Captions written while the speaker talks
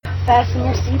fasten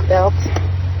your seatbelt.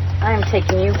 I am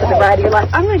taking you for the ride of your life.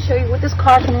 I'm going to show you what this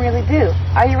car can really do.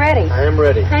 Are you ready? I am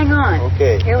ready. Hang on.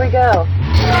 Okay. Here we go.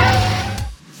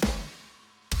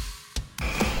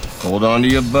 Hold on to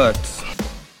your butts.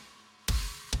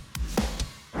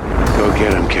 Go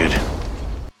get him, kid.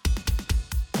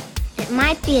 It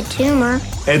might be a tumor.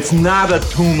 It's not a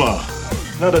tumor.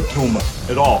 Not a tumor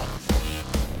at all.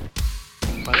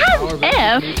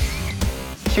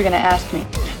 What you're going to ask me.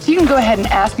 So you can go ahead and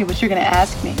ask me what you're going to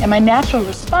ask me. And my natural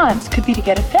response could be to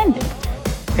get offended.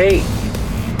 Hey,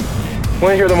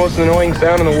 want to hear the most annoying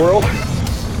sound in the world?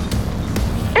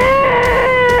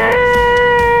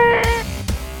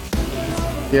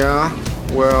 Yeah,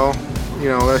 well, you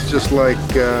know, that's just like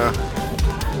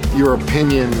your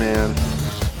opinion, man.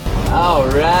 All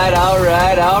right.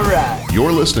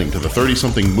 You're listening to the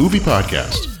 30-something movie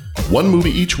podcast. One movie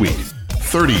each week,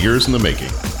 30 years in the making.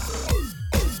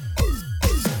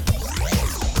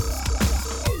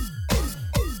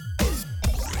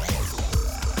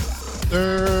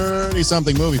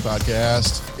 Something movie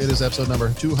podcast. It is episode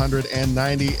number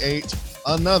 298.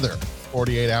 Another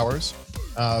 48 hours.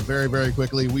 Very, very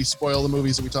quickly, we spoil the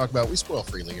movies that we talk about. We spoil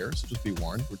freely here, so just be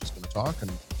warned. We're just going to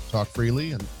talk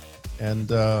freely, and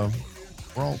we're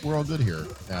all good here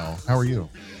now. How are you?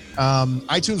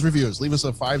 iTunes reviews. Leave us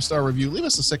a 5-star review. Leave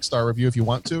us a 6-star review if you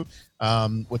want to.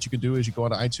 What you can do is you go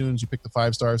onto iTunes, you pick the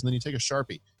 5 stars, and then you take a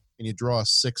Sharpie and you draw a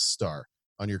 6-star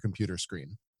on your computer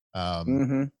screen.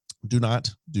 Do not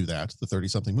do that. The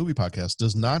 30-something movie podcast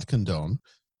does not condone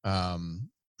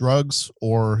drugs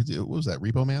or what was that,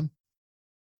 Repo Man?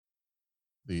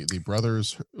 The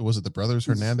brothers, was it the brothers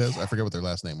Hernandez? I forget what their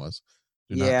last name was.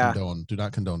 Do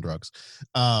not condone drugs.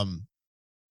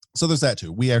 So there's that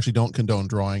too. We actually don't condone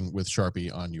drawing with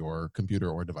Sharpie on your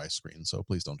computer or device screen, so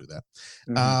please don't do that.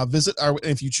 Visit our,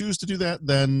 if you choose to do that,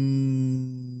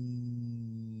 then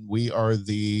we are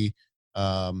the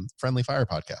Friendly Fire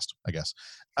podcast, I guess.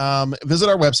 Visit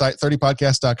our website,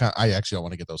 30podcast.com. I actually don't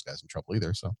want to get those guys in trouble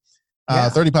either. So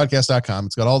 30podcast.com.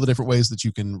 It's got all the different ways that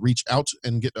you can reach out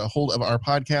and get a hold of our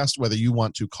podcast, whether you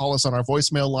want to call us on our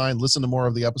voicemail line, listen to more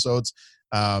of the episodes,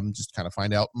 just kind of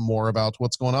find out more about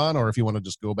what's going on, or if you want to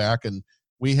just go back. And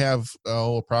we have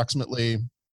approximately,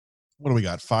 what do we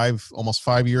got? Almost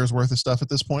 5 years worth of stuff at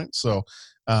this point. So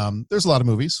there's a lot of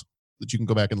movies that you can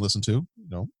go back and listen to, you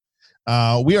know.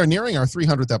 We are nearing our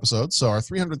 300th episode. So our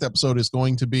 300th episode is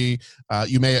going to be,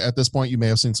 at this point, you may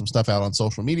have seen some stuff out on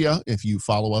social media. If you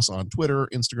follow us on Twitter,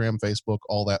 Instagram, Facebook,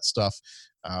 all that stuff,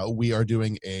 we are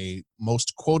doing a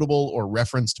most quotable or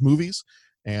referenced movies.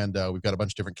 And we've got a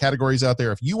bunch of different categories out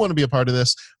there. If you want to be a part of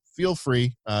this, feel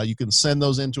free. You can send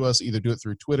those in to us, either do it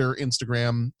through Twitter,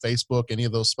 Instagram, Facebook, any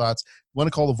of those spots. If you want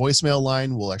to call the voicemail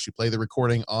line, we'll actually play the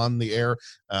recording on the air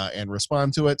and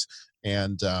respond to it.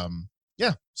 And,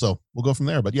 so we'll go from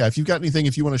there. But if you've got anything,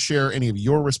 if you want to share any of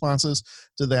your responses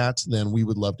to that, then we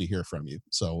would love to hear from you.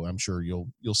 So I'm sure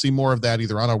you'll see more of that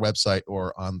either on our website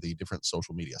or on the different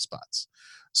social media spots.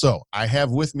 So I have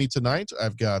with me tonight,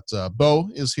 I've got Bo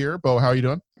is here. Bo, how are you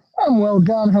doing? I'm well,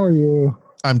 John. How are you?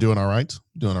 I'm doing all right.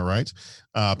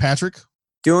 Patrick?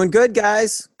 Doing good,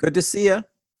 guys. Good to see you.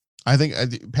 I think,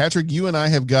 Patrick, you and I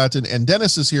have gotten, and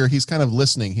Dennis is here. He's kind of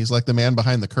listening. He's like the man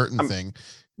behind the curtain thing.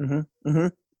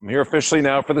 I'm here officially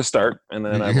now for the start, and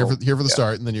then you're here for the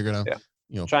start, and then you're gonna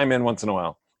chime in once in a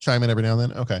while. Chime in every now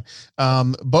and then. Okay.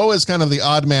 Bo is kind of the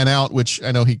odd man out, which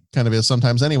I know he kind of is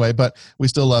sometimes anyway, but we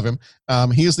still love him.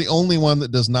 He is the only one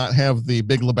that does not have the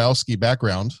Big Lebowski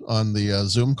background on the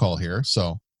Zoom call here.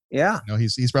 So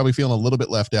he's probably feeling a little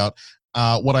bit left out.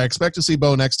 What I expect to see,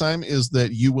 Bo, next time is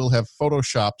that you will have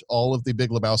photoshopped all of the Big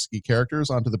Lebowski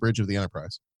characters onto the bridge of the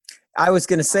Enterprise. I was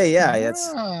going to say,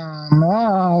 it's...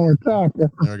 Now we're talking.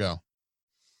 There we go.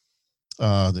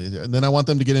 And then I want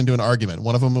them to get into an argument.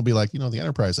 One of them will be like, the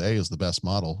Enterprise A is the best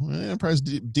model. Enterprise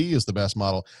D is the best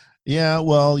model. Yeah,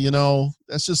 well,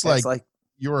 that's just like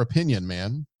your opinion,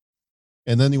 man.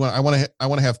 And then I want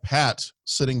to have Pat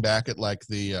sitting back at like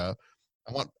the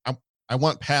I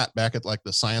want Pat back at like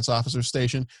the science officer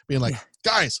station being like,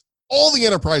 guys, all the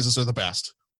Enterprises are the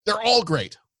best. They're all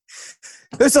great.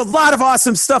 There's a lot of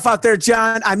awesome stuff out there,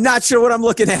 John. I'm not sure what I'm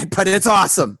looking at, but it's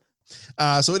awesome.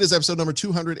 So it is episode number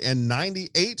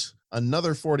 298,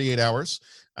 another 48 hours.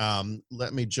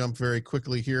 Let me jump very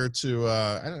quickly here to,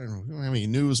 I don't have any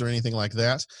news or anything like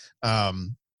that.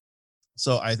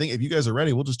 So I think if you guys are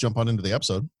ready, we'll just jump on into the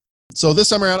episode. So this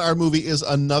time around, our movie is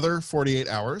another 48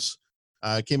 hours.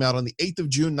 It came out on the 8th of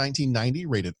June, 1990,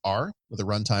 rated R, with a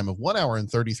runtime of 1 hour and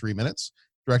 33 minutes.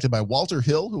 Directed by Walter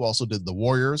Hill, who also did The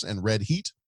Warriors and Red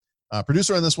Heat.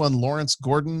 Producer on this one, Lawrence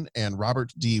Gordon and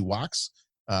Robert D. Wachs,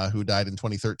 who died in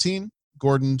 2013.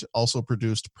 Gordon also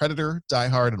produced Predator, Die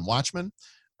Hard, and Watchmen.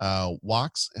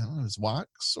 Wax, I don't know if it's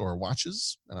Wax or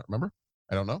Watches. I don't remember.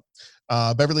 I don't know.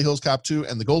 Beverly Hills Cop 2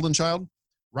 and The Golden Child.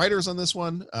 Writers on this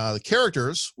one, the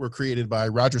characters were created by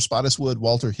Roger Spottiswoode,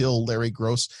 Walter Hill, Larry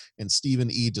Gross, and Stephen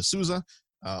E. D'Souza.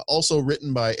 Also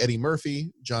written by Eddie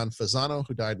Murphy, John Fasano,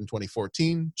 who died in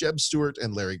 2014, Jeb Stewart,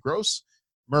 and Larry Gross.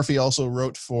 Murphy also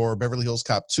wrote for Beverly Hills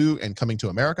Cop 2 and Coming to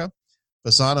America.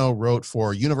 Fasano wrote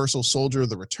for Universal Soldier: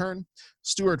 The Return.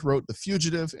 Stewart wrote The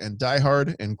Fugitive and Die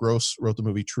Hard, and Gross wrote the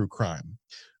movie True Crime.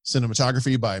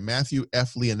 Cinematography by Matthew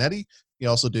F. Leonetti. He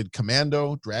also did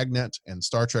Commando, Dragnet, and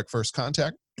Star Trek First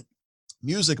Contact.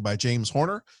 Music by James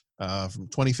Horner from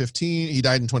 2015. He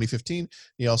died in 2015.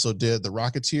 He also did The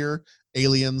Rocketeer,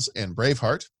 Aliens, and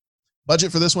Braveheart.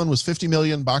 Budget for this one was $50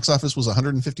 million. Box office was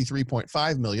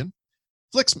 $153.5 million.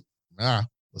 Let's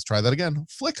try that again.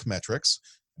 Flick metrics.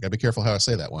 I gotta be careful how I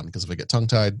say that one, because if I get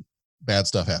tongue-tied, bad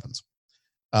stuff happens.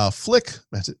 Flick,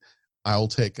 I'll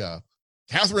take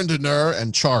Catherine Deneuve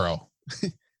and Charo.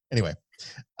 Anyway,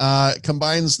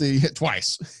 combines the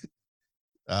twice.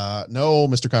 No,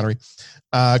 Mr. Connery.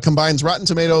 Combines Rotten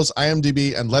Tomatoes,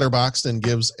 IMDb, and Letterboxd, and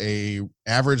gives a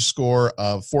average score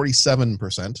of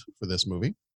 47% for this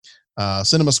movie.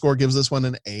 Cinema Score gives this one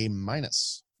an A-.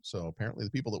 So apparently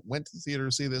the people that went to the theater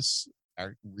to see this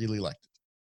really liked it.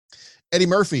 Eddie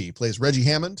Murphy plays Reggie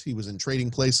Hammond. He was in Trading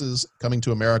Places, Coming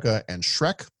to America, and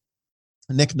Shrek.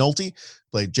 Nick Nolte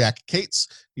played Jack Cates.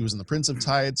 He was in The Prince of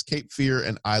Tides, Cape Fear,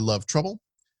 and I Love Trouble.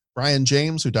 Brian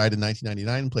James, who died in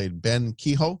 1999, played Ben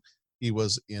Kehoe. He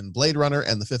was in Blade Runner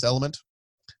and The Fifth Element.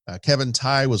 Kevin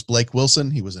Tighe was Blake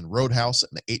Wilson. He was in Roadhouse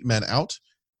and 8 Men Out.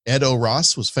 Ed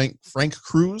O'Ross was Frank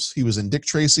Cruz. He was in Dick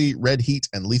Tracy, Red Heat,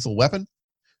 and Lethal Weapon.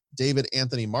 David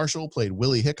Anthony Marshall played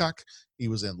Willie Hickok. He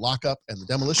was in Lockup and The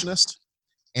Demolitionist.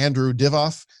 Andrew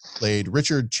Divoff played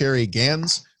Richard Cherry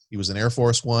Gans. He was in Air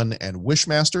Force One and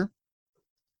Wishmaster.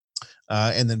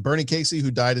 And then Bernie Casey,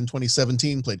 who died in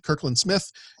 2017, played Kirkland Smith.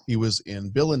 He was in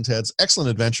Bill and Ted's Excellent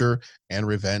Adventure and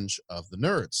Revenge of the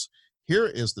Nerds. Here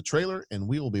is the trailer, and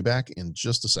we will be back in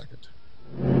just a second.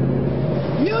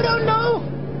 You don't know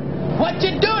what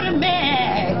you do to me.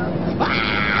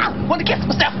 Want to get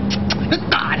some stuff.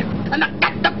 God, and I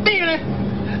got the feeling.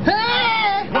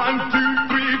 Hey! 1, 2,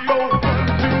 3, 4. 1, 2,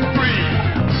 3.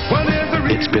 What is the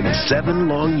reason? It's been 7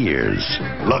 long years.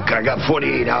 Look, I got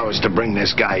 48 hours to bring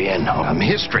this guy in. I'm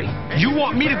history. You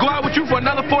want me to go out with you for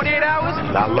another 48 hours?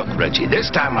 Now look, Reggie, this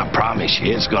time I promise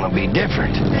you it's gonna be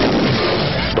different.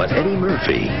 But Eddie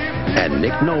Murphy and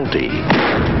Nick Nolte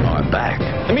are back.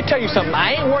 Let me tell you something.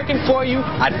 I ain't working for you.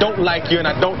 I don't like you, and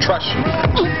I don't trust you.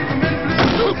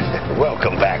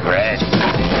 Welcome back, Reg.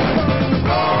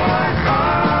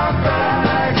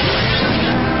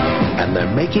 And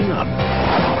they're making up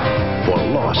for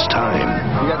lost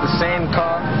time. We got the same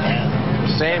car,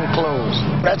 same clothes.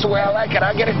 That's the way I like it.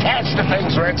 I get attached to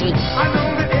things, Reggie.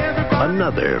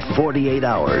 Another 48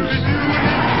 hours.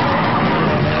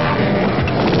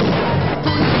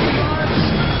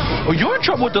 Oh, you're in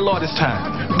trouble with the law this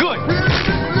time. Good.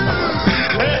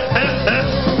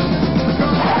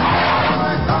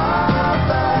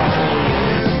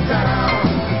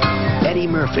 Eddie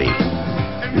Murphy,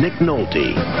 Nick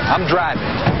Nolte. I'm driving.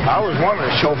 I was wanting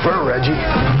a chauffeur, Reggie.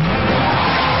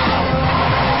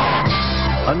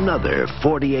 Another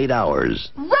 48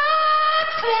 hours. Roxanne,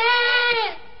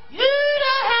 you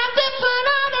don't have to put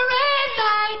on the red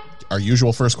light. Our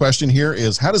usual first question here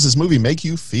is, how does this movie make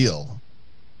you feel?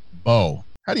 Bo,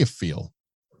 how do you feel?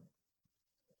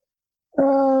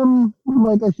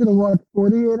 Like I should have watched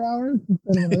 48 hours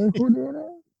instead of another 48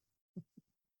 hours.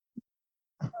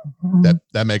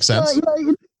 That makes sense.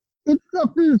 It's stuff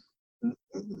is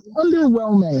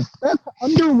underwhelming. That's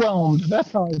underwhelmed.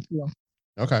 That's how I feel.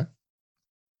 Okay.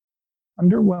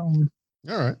 Underwhelmed.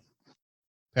 All right.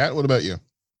 Pat, what about you?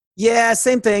 Yeah,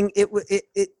 same thing. It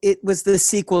was the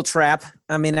sequel trap.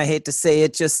 I mean, I hate to say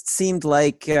it, just seemed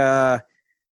like kind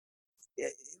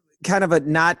of a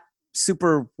not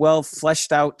super well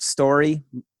fleshed out story.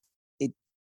 It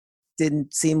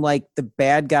didn't seem like the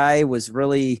bad guy was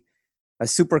really a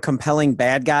super compelling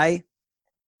bad guy.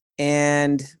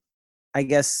 And I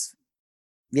guess,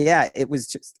 yeah, it was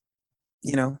just,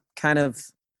 kind of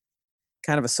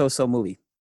a so-so movie.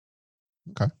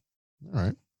 Okay. All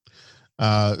right.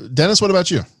 Dennis, what about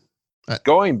you?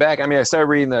 Going back, I mean, I started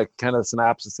reading the kind of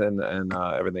synopsis and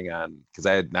everything on, because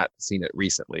I had not seen it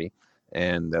recently.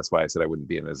 And that's why I said I wouldn't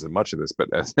be in as much of this, but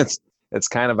it's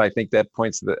kind of, I think that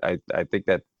points to I think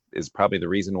that is probably the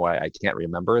reason why I can't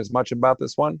remember as much about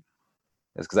this one,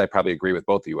 is because I probably agree with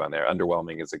both of you on there.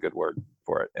 Underwhelming is a good word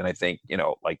for it. And I think,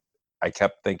 like I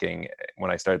kept thinking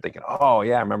when I started thinking, oh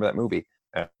yeah, I remember that movie.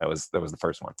 That was the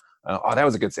first one. That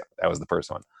was a good scene. That was the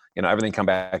first one. Everything come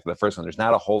back to the first one. There's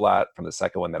not a whole lot from the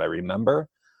second one that I remember.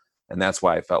 And that's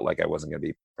why I felt like I wasn't going to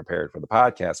be prepared for the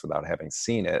podcast without having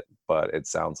seen it. But it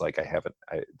sounds like I haven't.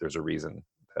 There's a reason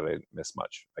that I missed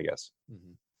much, I guess.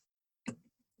 Mm-hmm.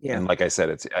 Yeah. And like I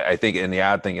said, I think, and the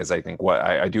odd thing is, I think what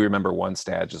I do remember one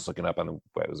stat, just looking up on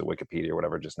was it Wikipedia or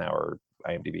whatever just now, or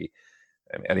IMDb.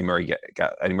 Eddie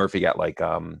Murphy got like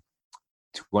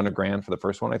 $200,000 for the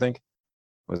first one, I think.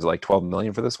 Was it like 12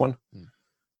 million for this one? Hmm.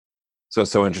 So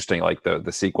it's so interesting. Like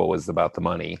the sequel was about the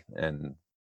money and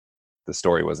the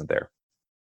story wasn't there.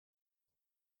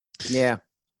 Yeah.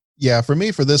 For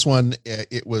me, for this one,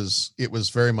 it was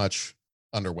very much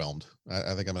underwhelmed.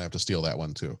 I think I'm gonna have to steal that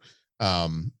one too.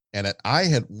 I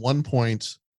had one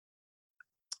point,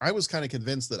 I was kind of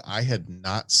convinced that I had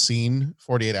not seen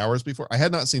 48 Hours before. I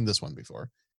had not seen this one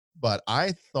before, but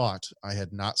I thought I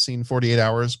had not seen 48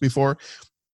 Hours before.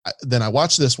 Then I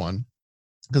watched this one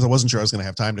because I wasn't sure I was going to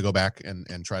have time to go back and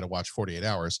try to watch 48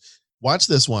 Hours. Watch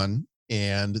this one,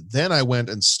 and then I went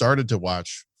and started to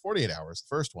watch 48 Hours,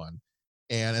 the first one.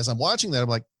 And as I'm watching that, I'm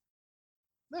like,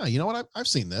 no, you know what? I've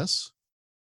seen this.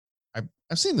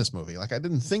 I've seen this movie. Like, I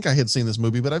didn't think I had seen this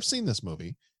movie, but I've seen this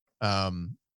movie. Annette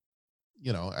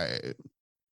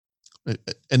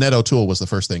O'Toole was the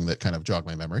first thing that kind of jogged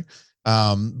my memory.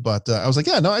 But I was like,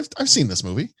 yeah, no, I've seen this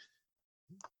movie.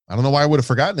 I don't know why I would have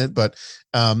forgotten it, but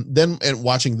then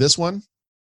watching this one,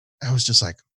 I was just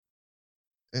like,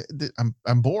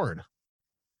 I'm bored.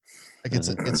 Like it's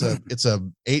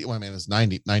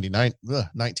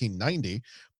 1990,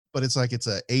 but it's like it's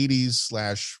a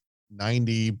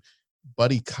 80s/90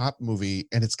 buddy cop movie,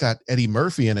 and it's got Eddie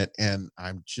Murphy in it, and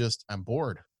I'm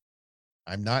bored.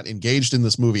 I'm not engaged in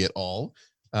this movie at all.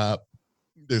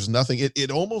 There's nothing. It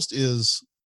almost is,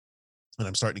 and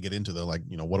I'm starting to get into the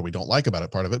what do we don't like about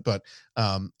it part of it, but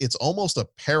it's almost a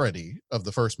parody of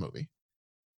the first movie.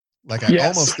 Like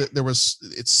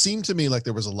it seemed to me like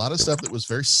there was a lot of stuff that was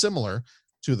very similar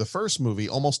to the first movie,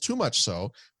 almost too much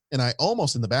so. And I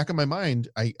almost, in the back of my mind,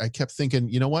 I kept thinking,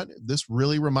 you know what? This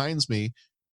really reminds me,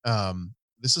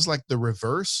 this is like the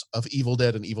reverse of Evil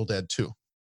Dead and Evil Dead 2.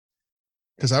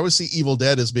 Because I would see Evil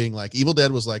Dead as being like, Evil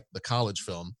Dead was like the college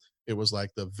film. It was like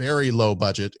the very low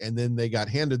budget. And then they got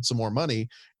handed some more money.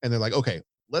 And they're like, okay,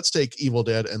 let's take Evil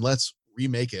Dead and let's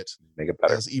remake it,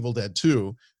 better as Evil Dead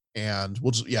 2. And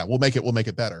we'll make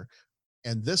it better.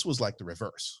 And this was like the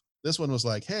reverse. This one was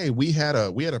like, hey, we had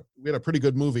a pretty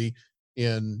good movie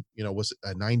in, was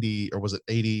it 90 or was it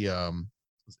 80,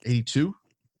 82? Is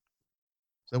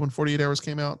that when 48 Hours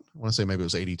came out? I want to say maybe it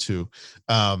was 82.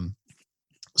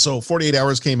 So 48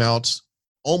 Hours came out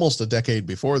almost a decade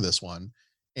before this one.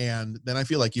 And then I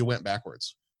feel like you went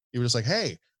backwards. You were just like,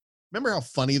 hey, remember how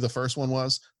funny the first one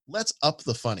was? Let's up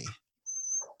the funny.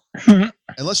 And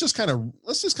let's just kind of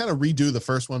redo the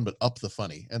first one, but up the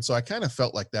funny. And so I kind of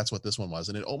felt like that's what this one was.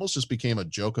 And it almost just became a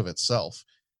joke of itself.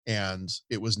 And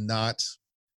it was not,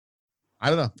 I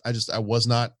don't know. I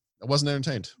wasn't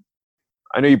entertained.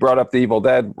 I know you brought up the Evil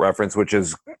Dead reference, which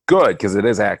is good because it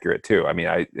is accurate too. I mean,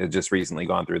 I just recently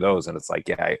gone through those, and it's like,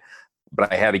 yeah,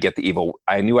 but I had to get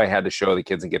I knew I had to show the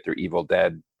kids and get through Evil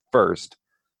Dead first to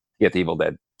get the Evil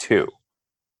Dead 2.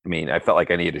 I mean, I felt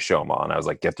like I needed to show them all, and I was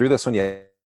like, get through this one. Yeah,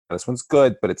 this one's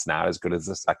good, but it's not as good as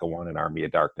the second one in Army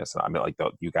of Darkness. And I'm like,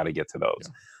 you got to get to those.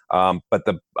 Yeah. But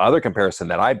the other comparison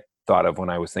that I thought of when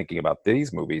I was thinking about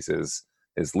these movies is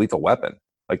Lethal Weapon.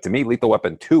 Like, to me, Lethal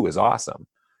Weapon 2 is awesome.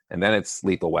 And then it's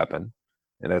Lethal Weapon.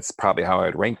 And that's probably how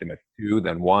I'd rank them: at 2,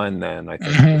 then 1, then I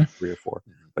think 3 or 4.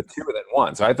 But 2 and then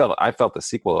 1. So I felt the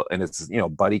sequel, and it's,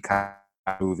 buddy cop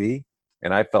movie.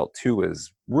 And I felt 2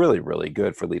 was really, really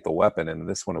good for Lethal Weapon. And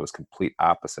this one was complete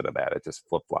opposite of that. It just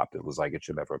flip-flopped. It was like it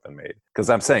should never have been made. Because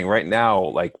I'm saying right now,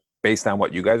 like, based on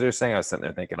what you guys are saying, I was sitting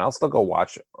there thinking, I'll still go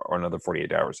watch another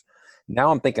 48 Hours.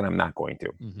 Now I'm thinking I'm not going to.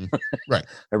 Mm-hmm. Right.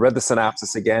 I read the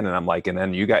synopsis again, and I'm like, and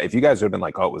then if you guys would have been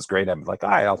like, oh, it was great, I'm like,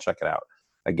 all right, I'll check it out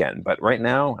again. But right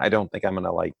now, I don't think I'm going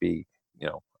to be,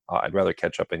 I'd rather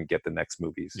catch up and get the next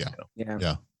movies. Yeah.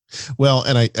 Yeah. Well,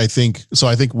 and I think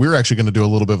we're actually going to do a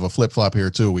little bit of a flip flop here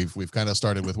too. We've kind of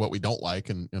started with what we don't like,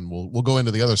 and we'll go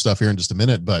into the other stuff here in just a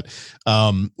minute. But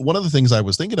one of the things I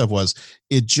was thinking of was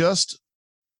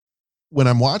when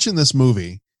I'm watching this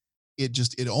movie,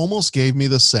 it almost gave me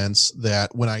the sense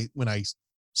that when I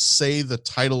say the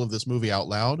title of this movie out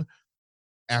loud,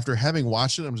 after having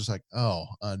watched it, I'm just like, oh,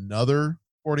 another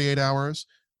 48 Hours.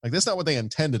 Like, that's not what they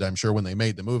intended, I'm sure, when they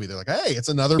made the movie. They're like, hey, it's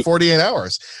another 48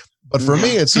 Hours. But for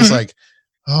me, it's just like,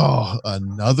 oh,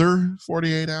 another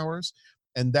 48 Hours.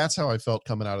 And that's how I felt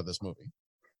coming out of this movie.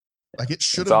 Like, it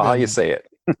should have been. All how you say it.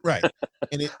 Right.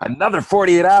 And another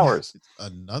 48 hours.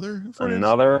 Another 48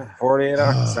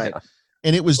 hours. Right.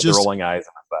 And it was With just the rolling eyes.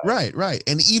 Right.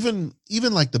 And even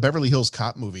like the Beverly Hills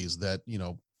Cop movies that,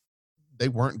 they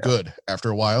weren't good after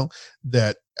a while.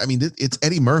 That, I mean, it's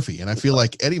Eddie Murphy. And I feel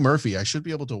like Eddie Murphy, I should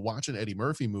be able to watch an Eddie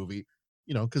Murphy movie,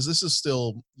 because this is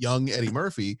still young Eddie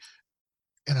Murphy.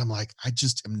 And I'm like,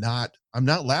 I'm not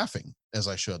laughing as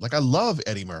I should. Like, I love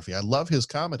Eddie Murphy. I love his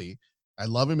comedy. I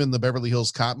love him in the Beverly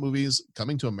Hills Cop movies,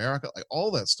 Coming to America, like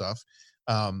all that stuff.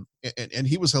 And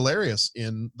he was hilarious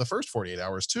in the first 48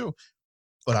 hours too.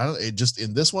 But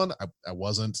in this one, I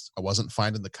wasn't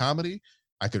finding the comedy.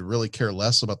 I could really care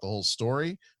less about the whole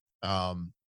story. If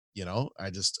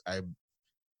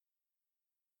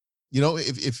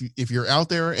you're out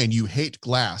there and you hate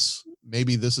Glass,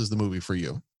 maybe this is the movie for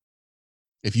you.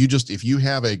 If you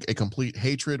have a complete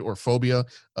hatred or phobia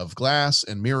of glass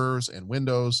and mirrors and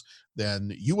windows,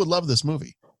 then you would love this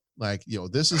movie. Like,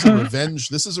 this is a revenge.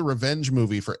 This is a revenge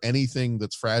movie for anything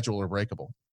that's fragile or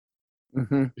breakable.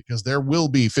 Mm-hmm. Because there will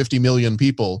be 50 million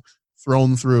people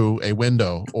thrown through a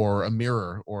window or a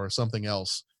mirror or something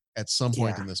else at some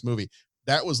point in this movie.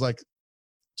 That was like,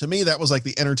 to me, that was like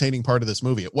the entertaining part of this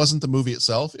movie. It wasn't the movie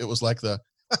itself. It was like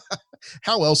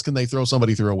how else can they throw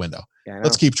somebody through a window?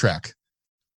 Let's keep track.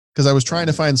 Because I was trying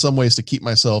to find some ways to keep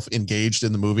myself engaged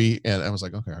in the movie. And I was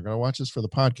like, okay, I got to watch this for the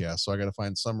podcast. So I got to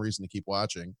find some reason to keep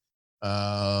watching.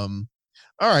 All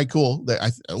right, cool.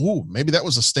 Maybe that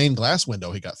was a stained glass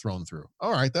window he got thrown through.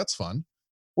 All right, that's fun.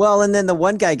 Well, and then the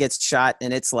one guy gets shot,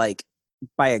 and it's like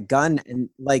by a gun, and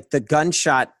like the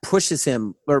gunshot pushes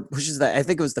him, or pushes I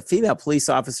think it was the female police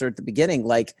officer at the beginning,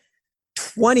 like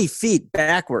 20 feet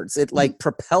backwards. It like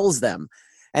propels them.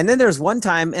 And then there's one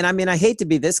time, and I mean, I hate to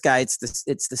be this guy. It's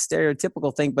the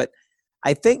stereotypical thing, but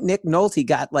I think Nick Nolte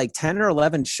got like 10 or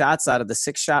 11 shots out of the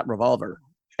 6-shot revolver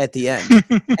at the end.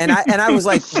 and I was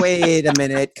like, wait a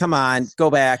minute, come on, go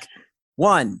back.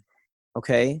 1,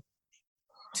 okay,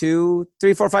 2,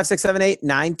 3, 4, 5, 6, 7, 8,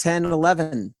 9, 10,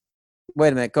 11.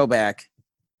 Wait a minute, go back.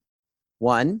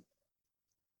 1,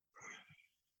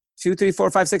 2, 3,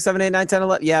 4, 5, 6, 7, 8, 9, 10,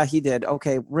 11. Yeah, he did.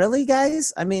 Okay, really,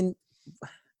 guys? I mean,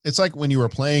 it's like when you were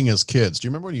playing as kids. Do you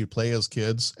remember when you play as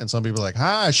kids and some people are like,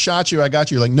 I shot you, I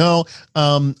got you. You're like, no,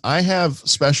 I have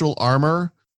special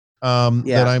armor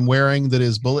that I'm wearing that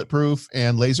is bulletproof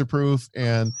and laser proof.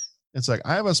 And it's like,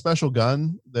 I have a special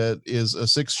gun that is a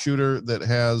 6-shooter that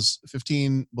has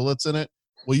 15 bullets in it.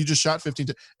 Well, you just shot 15.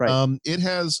 Right. It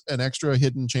has an extra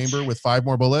hidden chamber with 5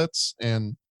 more bullets.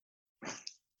 And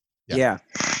yeah.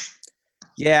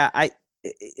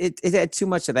 It had too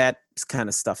much of that kind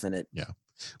of stuff in it. Yeah.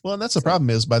 Well, and that's the problem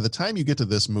is by the time you get to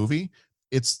this movie,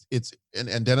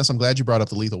 and Dennis, I'm glad you brought up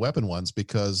the Lethal Weapon ones,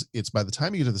 because it's by the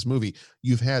time you get to this movie,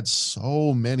 you've had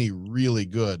so many really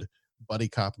good buddy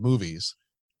cop movies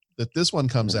that this one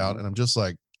comes out and I'm just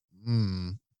like,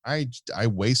 I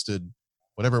wasted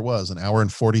whatever it was, an hour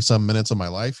and 40 some minutes of my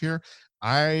life here.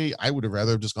 I would have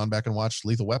rather just gone back and watched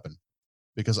Lethal Weapon,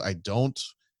 because I don't,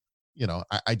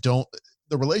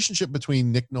 the relationship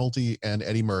between Nick Nolte and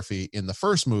Eddie Murphy in the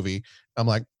first movie, I'm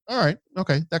like, all right,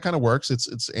 okay, that kind of works.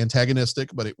 It's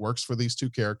antagonistic, but it works for these two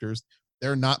characters.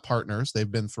 They're not partners.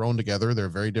 They've been thrown together. They're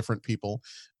very different people.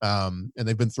 And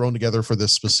they've been thrown together for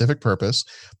this specific purpose.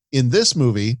 In this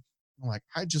movie, I'm like,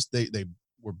 they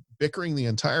were bickering the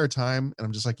entire time. And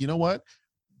I'm just like, you know what?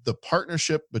 The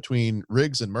partnership between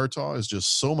Riggs and Murtaugh is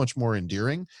just so much more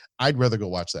endearing. I'd rather go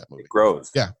watch that movie. It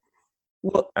grows. Yeah.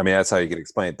 Well, I mean, that's how you could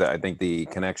explain it. I think the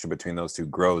connection between those two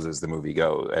grows as the movie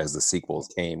goes, as the sequels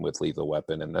came with Lethal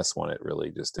Weapon, and this one, it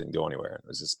really just didn't go anywhere. It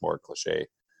was just more cliche.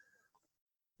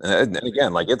 And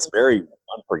again, like, it's very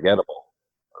unforgettable,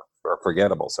 or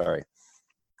forgettable. Sorry.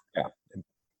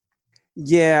 Yeah.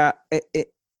 Yeah.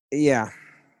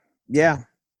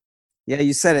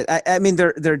 You said it. I mean,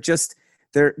 they're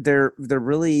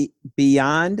really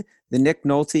beyond the Nick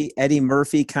Nolte, Eddie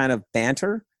Murphy kind of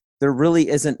banter. There really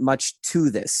isn't much to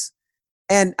this.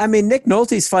 And I mean, Nick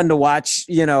Nolte's fun to watch,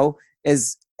 and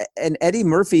Eddie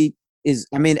Murphy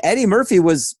Eddie Murphy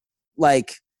was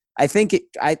like, I think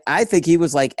he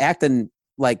was like acting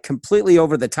like completely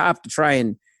over the top to try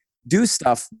and do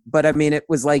stuff. But I mean, it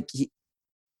was like,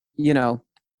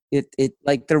 it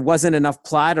like there wasn't enough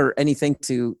plot or anything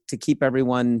to keep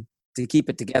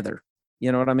it together.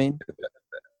 You know what I mean?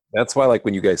 That's why, like,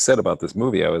 when you guys said about this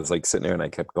movie, I was like sitting there and I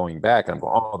kept going back and I'm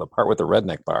going, oh, the part with the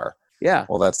redneck bar. Yeah.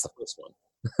 Well, that's the first one.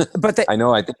 But I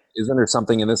know, I think, isn't there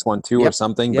something in this one too, or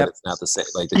something, but it's not the same.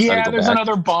 Like, there's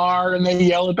another bar and they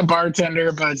yell at the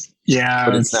bartender, but it's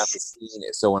not the scene.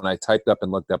 So when I typed up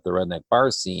and looked up the redneck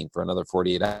bar scene for another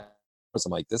 48 hours,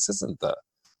 I'm like, this isn't the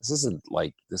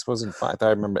this wasn't fun. I thought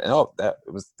I remember. Oh,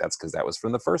 that's because that was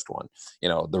from the first one.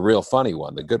 The real funny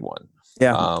one, the good one.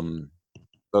 Yeah.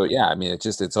 So yeah, I mean,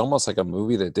 it's almost like a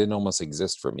movie that didn't almost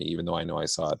exist for me, even though I know I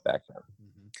saw it back then.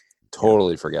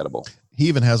 Totally forgettable. He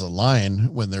even has a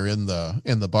line when they're in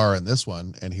the bar in this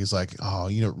one, and he's like, "Oh,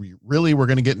 really, we're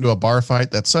going to get into a bar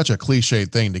fight? That's such a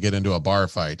cliched thing to get into a bar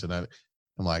fight." And I'm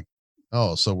like,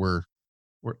 "Oh, so we're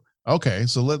okay.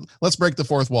 So let's break the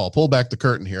fourth wall, pull back the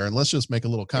curtain here, and let's just make a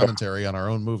little commentary on our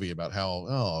own movie about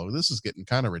how this is getting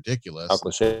kind of ridiculous, how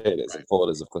cliche it is, and full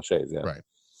it is of cliches." Yeah, right.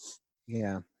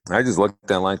 Yeah. I just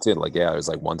looked online too, like, it was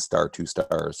like 1 star, 2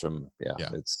 stars from,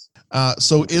 it's.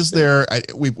 So is there,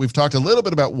 we've talked a little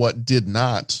bit about what did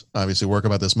not obviously work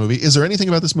about this movie. Is there anything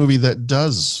about this movie that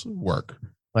does work?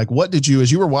 Like, what did you,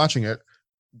 as you were watching it,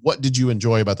 what did you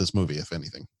enjoy about this movie, if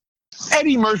anything?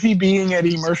 Eddie Murphy being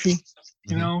Eddie Murphy,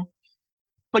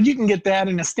 but you can get that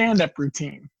in a stand-up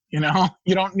routine, you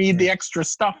don't need the extra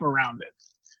stuff around it.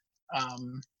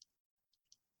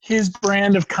 His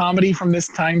brand of comedy from this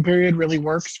time period really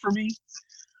works for me.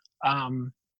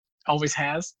 Always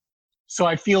has. So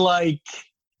I feel like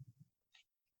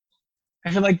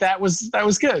that was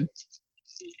good.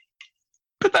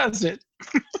 But that's it.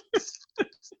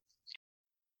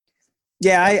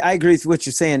 Yeah, I agree with what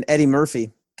you're saying. Eddie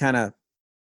Murphy kind of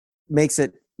makes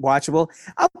it watchable.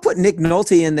 I'll put Nick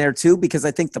Nolte in there too, because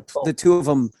I think the two of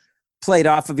them played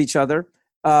off of each other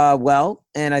well,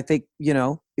 and I think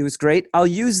it was great. I'll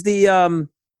use the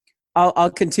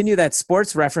I'll continue that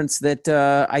sports reference that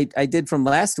I did from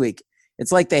last week.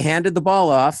 It's like they handed the ball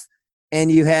off,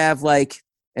 and you have like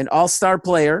an all-star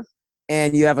player,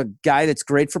 and you have a guy that's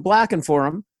great for blocking for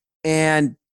him,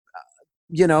 and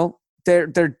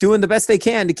they're doing the best they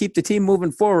can to keep the team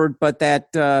moving forward, but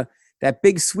that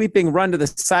big sweeping run to the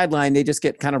sideline, they just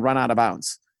get kind of run out of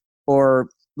bounds, or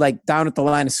like down at the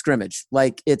line of scrimmage.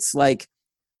 Like, it's like,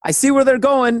 I see where they're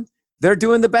going. They're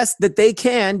doing the best that they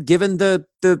can, given the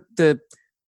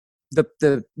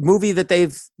movie that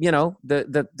they've,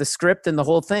 the script and the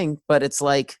whole thing. But it's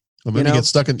like, well, then you get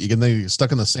stuck in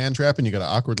the sand trap, and you got to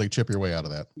awkwardly chip your way out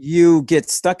of that. You get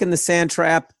stuck in the sand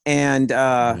trap and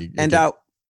out.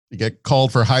 You get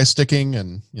called for high sticking,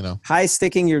 and high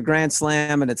sticking your grand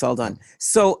slam, and it's all done.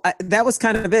 So that was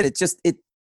kind of it. It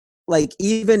like,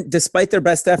 even despite their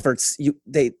best efforts,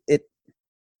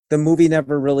 the movie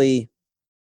never really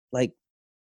like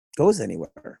goes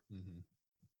anywhere.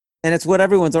 And it's what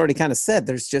everyone's already kind of said.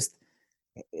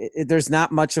 There's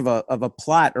not much of a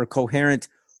plot or coherent.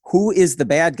 Who is the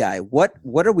bad guy? What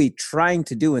are we trying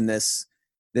to do in this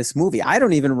movie? I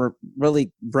don't even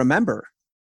really remember,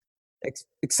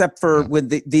 except for when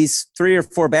these 3 or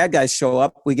 4 bad guys show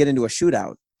up, we get into a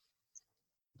shootout.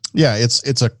 Yeah,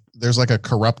 there's like a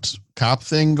corrupt cop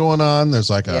thing going on. There's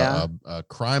like a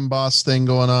crime boss thing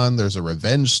going on. There's a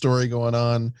revenge story going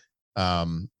on.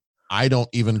 I don't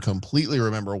even completely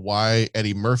remember why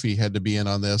Eddie Murphy had to be in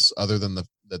on this, other than that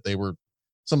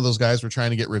some of those guys were trying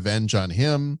to get revenge on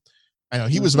him. I know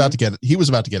he was about to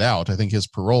get out. I think his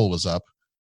parole was up.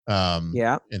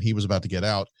 And he was about to get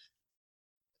out.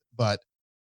 But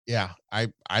yeah,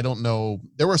 I don't know.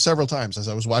 There were several times as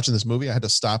I was watching this movie, I had to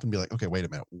stop and be like, okay, wait a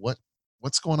minute.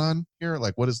 What's going on here?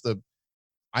 Like,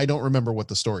 I don't remember what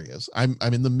the story is. I'm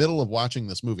in the middle of watching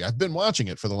this movie. I've been watching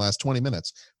it for the last 20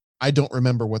 minutes. I don't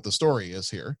remember what the story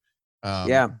is here.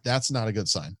 That's not a good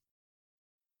sign.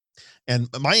 And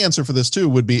my answer for this too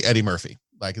would be Eddie Murphy.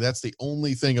 Like, that's the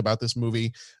only thing about this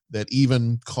movie that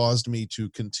even caused me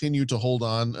to continue to hold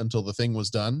on until the thing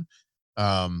was done.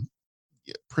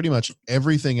 Pretty much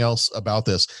everything else about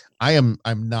this. I'm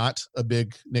not a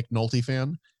big Nick Nolte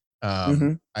fan.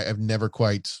 I've never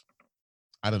quite,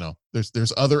 I don't know.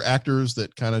 There's other actors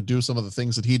that kind of do some of the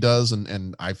things that he does,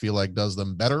 and I feel like does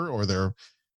them better, or they're,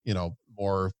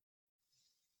 more,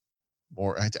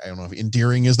 I don't know if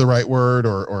endearing is the right word,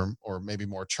 or maybe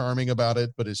more charming about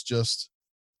it, but it's just,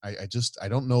 I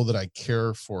don't know that I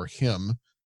care for him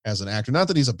as an actor. Not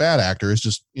that he's a bad actor. It's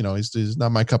just, he's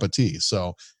not my cup of tea.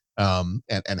 So,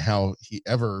 and how he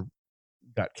ever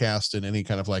got cast in any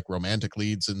kind of like romantic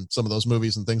leads in some of those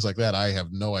movies and things like that, I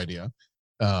have no idea.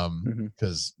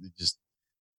 Because just,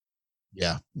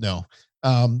 no.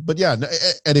 But yeah,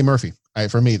 Eddie Murphy,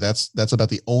 for me, that's about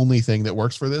the only thing that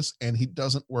works for this. And he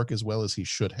doesn't work as well as he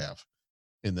should have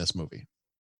in this movie.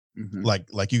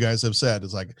 Like you guys have said,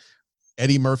 it's like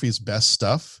Eddie Murphy's best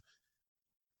stuff.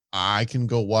 I can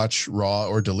go watch Raw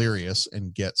or Delirious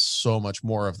and get so much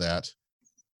more of that.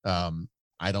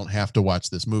 I don't have to watch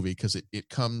this movie because it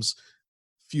comes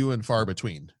few and far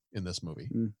between in this movie.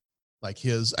 Like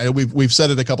we've said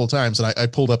it a couple of times, and I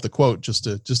pulled up the quote just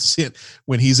to see it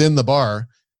when he's in the bar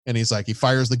And he's like, he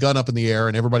fires the gun up in the air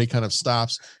and everybody kind of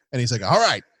stops. And he's like, all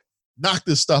right, knock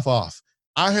this stuff off.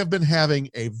 I have been having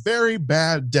a very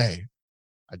bad day.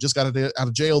 I just got out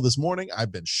of jail this morning.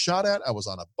 I've been shot at. I was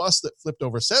on a bus that flipped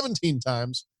over 17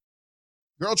 times.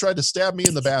 Girl tried to stab me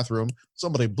in the bathroom.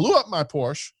 Somebody blew up my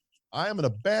Porsche. I am in a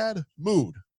bad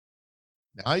mood.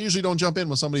 Now, I usually don't jump in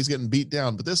when somebody's getting beat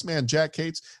down, but this man, Jack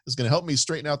Cates, is going to help me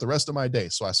straighten out the rest of my day.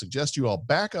 So I suggest you all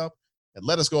back up and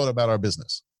let us go about our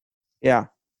business. Yeah.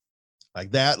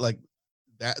 Like that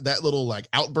little like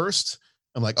outburst.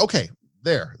 I'm like, okay,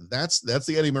 that's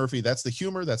the Eddie Murphy. That's the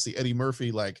humor. That's the Eddie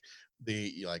Murphy, like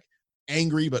the like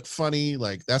angry but funny.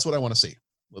 Like that's what I want to see.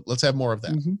 Let's have more of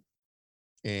that.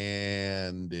 Mm-hmm.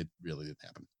 And it really didn't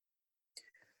happen.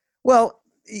 Well,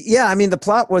 yeah, I mean, the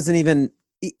plot wasn't even.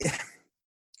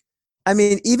 I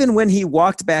mean, even when he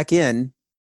walked back in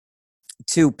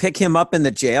to pick him up in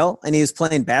the jail and he was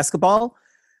playing basketball,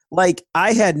 like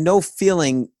I had no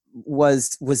feeling.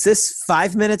 Was this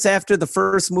 5 minutes after the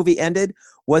first movie ended?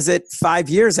 Was it 5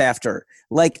 years after?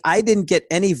 Like I didn't get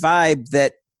any vibe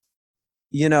that,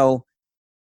 you know,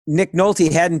 Nick Nolte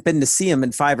hadn't been to see him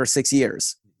in 5 or 6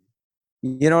 years.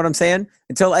 You know what I'm saying?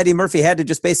 Until Eddie Murphy had to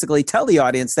just basically tell the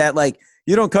audience that, like,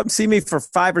 you don't come see me for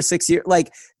 5 or 6 years.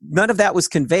 Like none of that was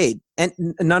conveyed, and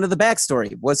none of the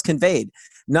backstory was conveyed.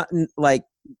 Nothing like,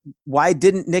 why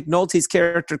didn't Nick Nolte's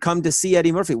character come to see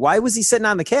Eddie Murphy? Why was he sitting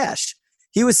on the cash?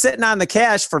 He was sitting on the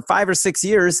cash for 5 or 6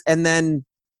 years and then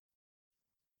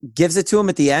gives it to him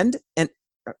at the end. And,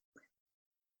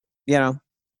 you know,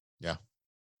 yeah,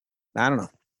 I don't know.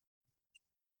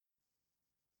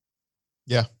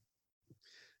 Yeah.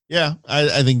 Yeah.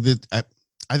 I think that,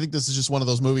 I think this is just one of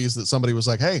those movies that somebody was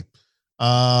like, hey,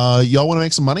 y'all want to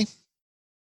make some money?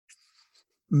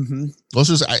 Mm-hmm. Let's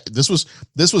just,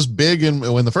 this was big. And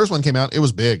when the first one came out, it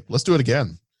was big. Let's do it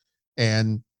again.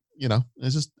 And, you know,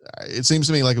 it seems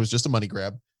to me like it was just a money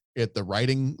grab. The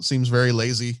writing seems very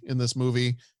lazy in this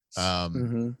movie.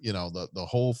 You know, the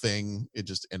whole thing, it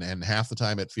just, and half the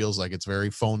time it feels like it's very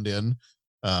phoned in,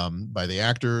 by the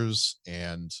actors,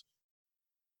 and,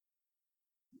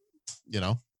 you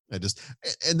know, and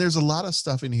there's a lot of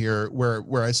stuff in here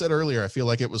where I said earlier, I feel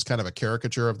like it was kind of a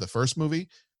caricature of the first movie,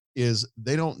 is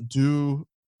they don't do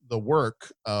the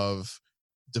work of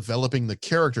developing the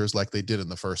characters like they did in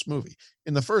the first movie.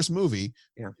 In the first movie,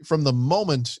 from the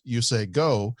moment you say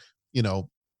go, you know,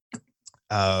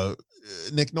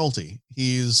 Nick Nolte,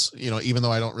 he's, you know, even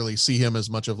though I don't really see him as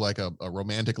much of like a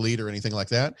romantic lead or anything like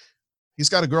that, he's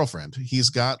got a girlfriend. He's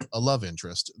got a love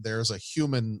interest. There's a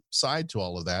human side to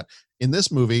all of that. In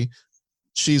this movie,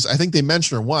 I think they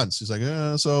mention her once. He's like,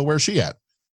 so where's she at?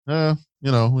 You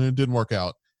know, it didn't work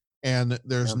out. And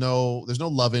there's no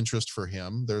love interest for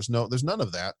him. There's none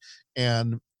of that.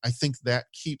 And I think that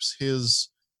keeps his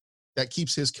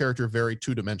character very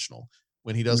two-dimensional,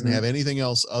 when he doesn't have anything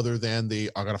else other than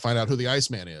I got to find out who the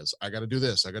Iceman is. I got to do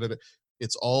this.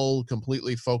 It's all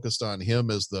completely focused on him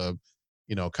as the,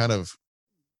 you know, kind of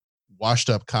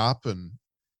washed up cop and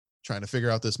trying to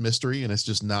figure out this mystery. And it's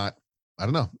just not, I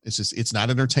don't know. It's not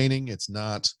entertaining. It's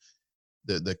not,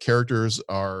 the characters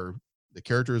are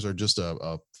just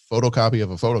a photocopy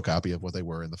of a photocopy of what they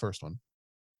were in the first one.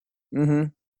 Mm-hmm.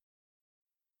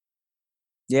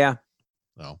 Yeah.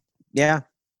 So. Yeah.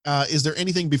 Is there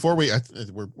anything before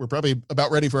we're probably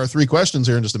about ready for our 3 questions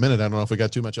here in just a minute. I don't know if we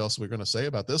got too much else we're going to say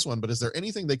about this one, but is there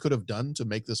anything they could have done to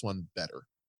make this one better?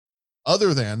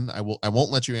 Other than, I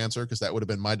won't let you answer because that would have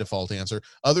been my default answer.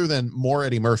 Other than more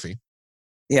Eddie Murphy.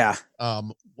 Yeah.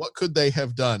 What could they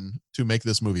have done to make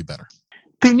this movie better?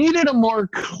 They needed a more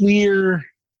clear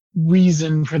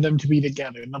reason for them to be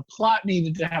together. The plot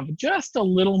needed to have just a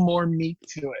little more meat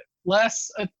to it.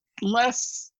 Less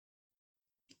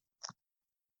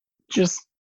just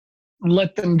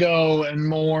let them go, and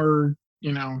more,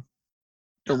 you know,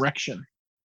 direction.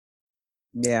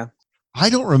 Yeah. I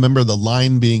don't remember the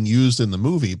line being used in the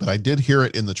movie, but I did hear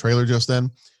it in the trailer just then.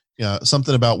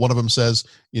 Something about one of them says,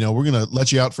 you know, we're going to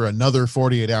let you out for another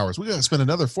 48 hours. We're going to spend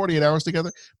another 48 hours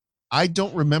together. I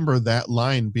don't remember that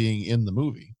line being in the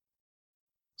movie.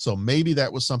 So maybe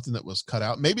that was something that was cut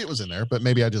out. Maybe it was in there, but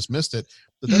maybe I just missed it.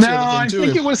 But that's no, I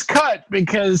think it was cut,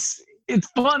 because it's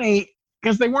funny,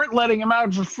 because they weren't letting him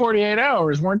out for 48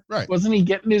 hours. Wasn't he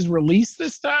getting his release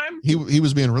this time? He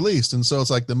was being released. And so it's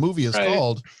like the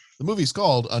movie's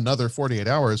called Another 48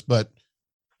 Hours, but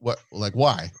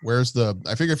why? Where's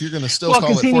I figure if you're going to still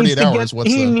call it 48 hours,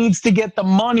 he needs to get the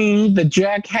money that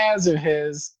Jack has of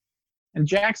his. And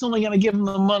Jack's only going to give him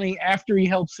the money after he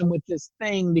helps him with this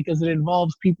thing, because it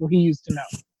involves people he used to know.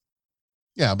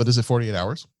 Yeah, but is it 48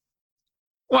 hours?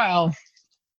 Well,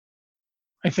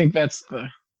 I think that's the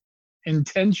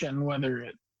intention. Whether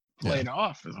it played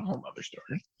off is a whole other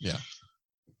story. Yeah.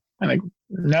 I think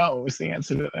no is the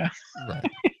answer to that.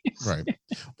 Right.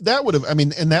 That would have, I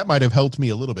mean, and that might have helped me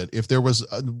a little bit. If there was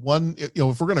one, if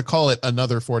we're going to call it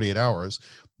another 48 hours,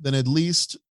 then at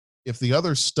least if the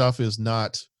other stuff is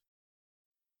not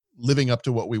living up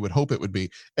to what we would hope it would be,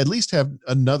 at least have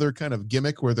another kind of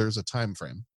gimmick where there's a time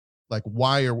frame. Like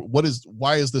why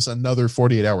is this another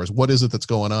 48 hours? What is it that's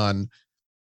going on?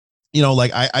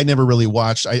 Like I never really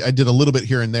watched, I did a little bit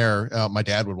here and there. My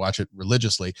dad would watch it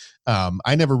religiously.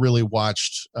 I never really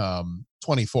watched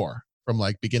 24 from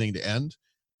like beginning to end,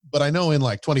 but I know in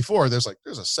like 24, there's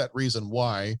a set reason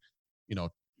why,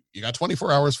 you got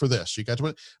 24 hours for this, you got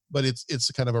 20, but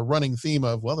it's kind of a running theme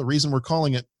of, well, the reason we're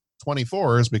calling it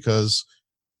 24 is because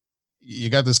you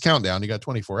got this countdown, you got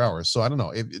 24 hours. So I don't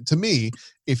know, to me,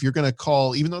 if you're going to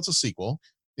call, even though it's a sequel,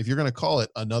 if you're going to call it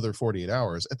another 48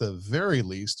 hours, at the very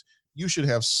least, you should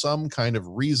have some kind of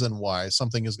reason why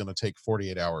something is going to take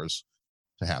 48 hours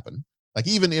to happen. Like,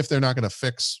 even if they're not going to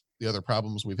fix the other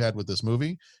problems we've had with this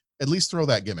movie, at least throw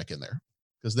that gimmick in there.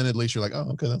 Because then at least you're like,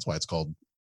 oh, okay, that's why it's called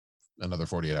another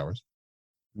 48 hours.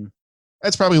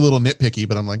 That's probably a little nitpicky,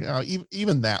 but I'm like, oh,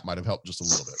 even that might have helped just a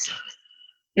little bit.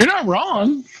 You're not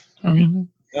wrong. I mean,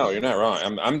 no, you're not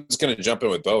wrong. I'm just going to jump in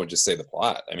with Bo and just say the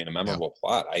plot. I mean, a memorable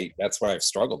plot. That's why I've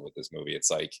struggled with this movie. It's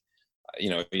like,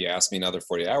 if you ask me another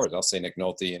 48 hours, I'll say Nick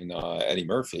Nolte and Eddie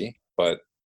Murphy, but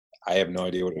I have no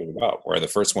idea what it was about. Where the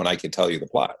first one I could tell you the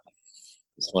plot.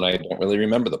 This one I don't really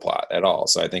remember the plot at all.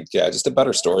 So I think, just a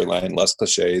better storyline, less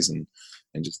cliches, and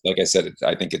just like I said,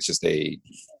 I think it's just a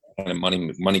kind of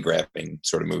money grabbing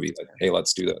sort of movie. Like, hey,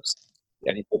 let's do this.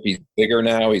 Eddie Murphy's bigger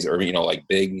now. He's like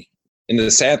big. And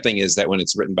the sad thing is that when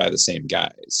it's written by the same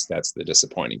guys, that's the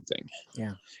disappointing thing.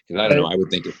 Yeah. Because I don't know, I would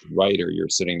think if a writer, you're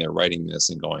sitting there writing this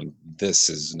and going, this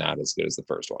is not as good as the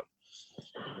first one.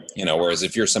 Whereas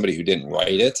if you're somebody who didn't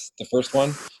write it, the first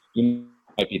one, you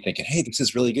might be thinking, hey, this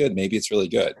is really good. Maybe it's really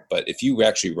good. But if you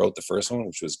actually wrote the first one,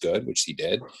 which was good, which he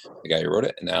did, the guy who wrote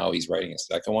it, and now he's writing a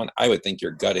second one, I would think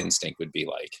your gut instinct would be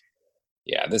like,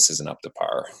 yeah, this isn't up to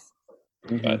par.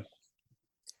 Mm-hmm. But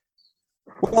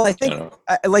well, I think,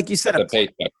 like you said, the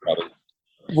paycheck probably.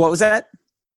 What was that?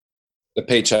 The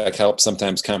paycheck helps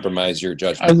sometimes compromise your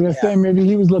judgment. I was going to say maybe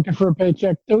he was looking for a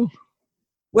paycheck too.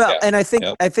 Well, and I think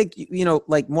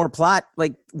like more plot.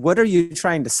 Like, what are you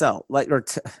trying to sell?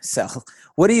 Sell?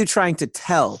 What are you trying to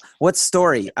tell? What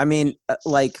story? I mean,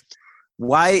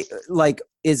 why? Like,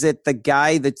 is it the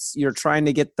guy you're trying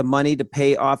to get the money to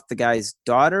pay off the guy's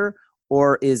daughter,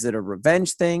 or is it a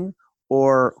revenge thing,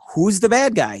 or who's the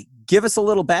bad guy? Give us a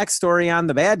little backstory on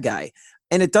the bad guy.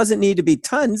 And it doesn't need to be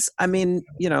tons. I mean,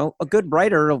 a good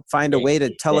writer will find a way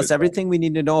to tell us everything we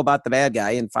need to know about the bad guy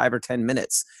in 5 or 10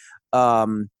 minutes.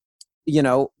 Die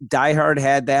Hard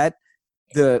had that.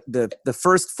 The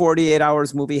first 48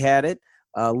 Hours movie had it.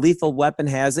 Lethal Weapon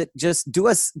has it. Just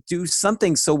do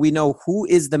something so we know who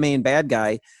is the main bad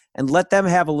guy, and let them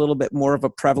have a little bit more of a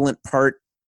prevalent part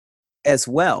as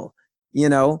well.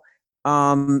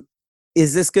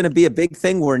 Is this going to be a big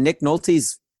thing where Nick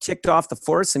Nolte's kicked off the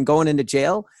force and going into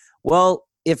jail? Well,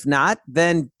 if not,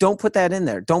 then don't put that in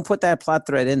there. Don't put that plot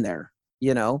thread in there,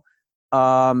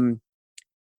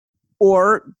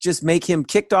 or just make him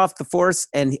kicked off the force,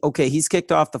 and he's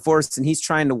kicked off the force and he's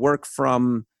trying to work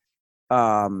from,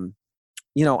 on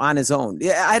his own.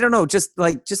 Yeah, I don't know, just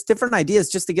different ideas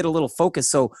just to get a little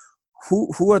focus. So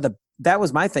who are that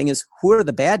was my thing, is who are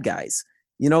the bad guys?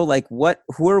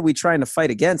 Who are we trying to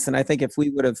fight against? And I think if we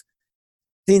would have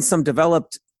seen some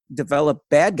developed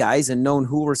bad guys and known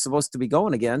who we're supposed to be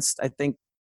going against, I think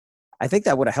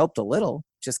that would have helped a little,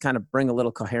 just kind of bring a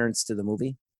little coherence to the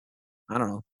movie. I don't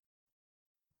know.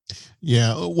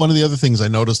 Yeah. One of the other things I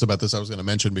noticed about this, I was going to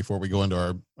mention before we go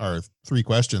into our 3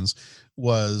 questions,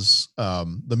 was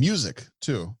the music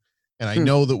too. And I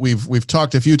know that we've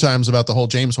talked a few times about the whole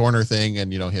James Horner thing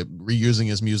and, him reusing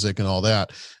his music and all that.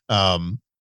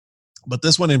 But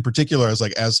this one in particular, I was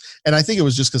like, and I think it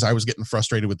was just because I was getting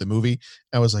frustrated with the movie.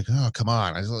 I was like, oh, come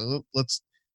on. Let's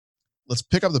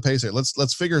pick up the pace here.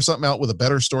 Let's figure something out with a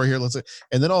better story here.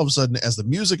 And then all of a sudden, as the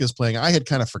music is playing, I had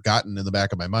kind of forgotten in the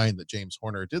back of my mind that James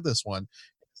Horner did this one.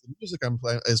 As the music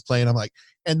is playing, I'm like,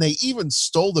 and they even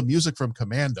stole the music from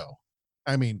Commando.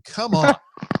 I mean, come on.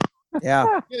 Yeah.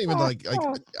 I can't even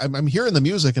I'm hearing the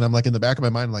music and I'm like in the back of my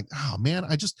mind, like, oh man,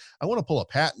 I want to pull a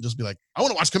Pat and just be like, I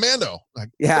want to watch Commando. Like,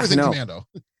 everything Commando.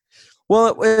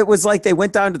 Well, it was like they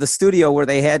went down to the studio where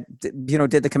they had, did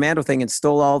the Commando thing and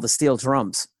stole all the steel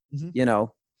drums,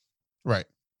 Right.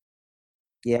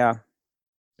 Yeah.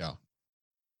 Yeah.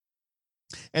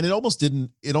 And it almost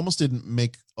didn't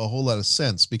make a whole lot of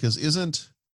sense, because isn't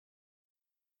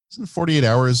 48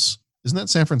 Hours Isn't that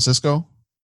San Francisco?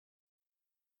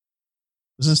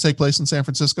 Doesn't this take place in San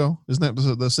Francisco? Isn't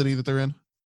that the city that they're in?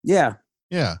 Yeah.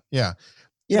 Yeah.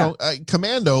 You know,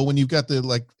 Commando, when you've got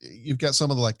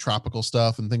some of the like tropical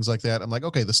stuff and things like that, I'm like,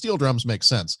 okay, the steel drums make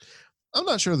sense. I'm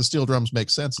not sure the steel drums make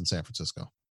sense in San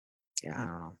Francisco.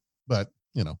 Yeah. But,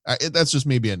 you know, that's just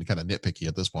me being kind of nitpicky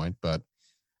at this point. But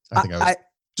I think I was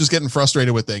just getting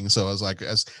frustrated with things. So I was like,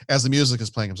 as the music is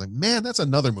playing, I was like, man, that's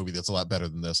another movie that's a lot better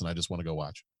than this. And I just want to go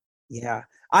watch. Yeah.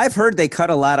 I've heard they cut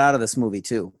a lot out of this movie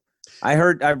too. I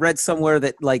read somewhere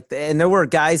that like, and there were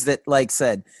guys that like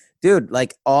said, dude,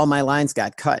 like all my lines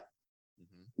got cut,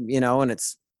 you know, and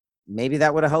it's maybe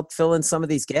that would have helped fill in some of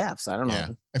these gaps. I don't know. Yeah.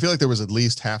 I feel like there was at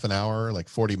least half an hour, like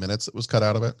 40 minutes that was cut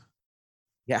out of it.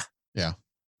 Yeah. Yeah.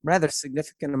 Rather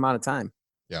significant amount of time.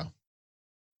 Yeah.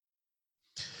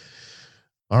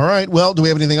 All right. Well, do we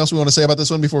have anything else we want to say about this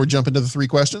one before we jump into the 3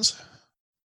 questions?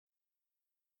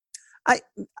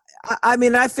 I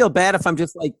mean, I feel bad if I'm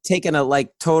just like taking a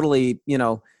like totally, you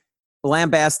know,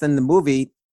 lambasting the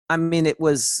movie. I mean, it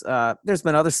was, there's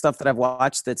been other stuff that I've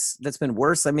watched that's been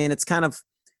worse. I mean, it's kind of,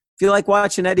 if you like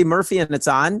watching Eddie Murphy and it's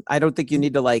on, I don't think you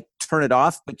need to like turn it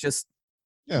off, but just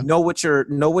know what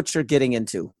you're getting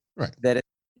into. Right. That it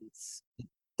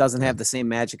doesn't have the same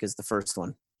magic as the first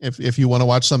one. If you want to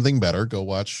watch something better, go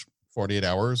watch 48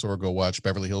 Hours or go watch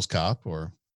Beverly Hills Cop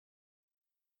or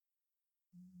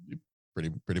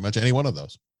pretty much any one of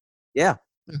those. Yeah.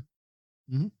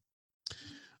 Mm-hmm.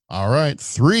 All right.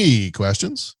 3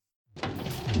 questions.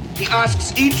 He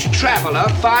asks each traveler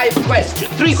 5 questions.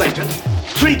 3 questions.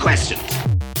 3 questions.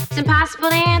 It's impossible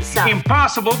to answer.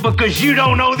 Impossible because you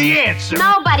don't know the answer.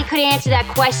 Nobody could answer that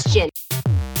question.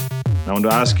 I want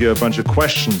to ask you a bunch of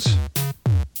questions.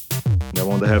 I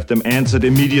want to have them answered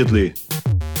immediately.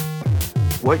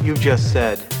 What you just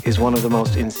said is one of the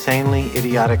most insanely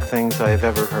idiotic things I have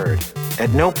ever heard. At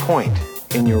no point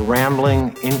in your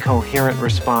rambling, incoherent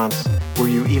response were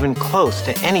you even close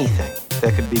to anything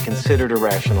that could be considered a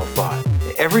rational thought.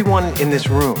 Everyone in this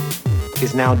room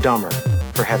is now dumber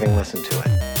for having listened to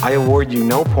it. I award you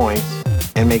no points,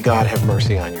 and may God have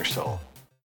mercy on your soul.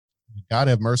 God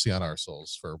have mercy on our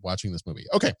souls for watching this movie.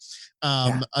 Okay.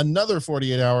 Another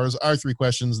 48 hours, our 3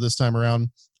 questions this time around.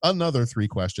 Another 3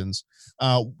 questions.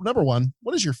 Number 1,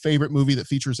 what is your favorite movie that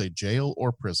features a jail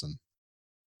or prison?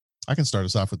 I can start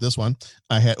us off with this one.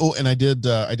 I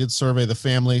did survey the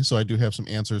family, so I do have some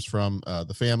answers from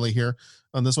the family here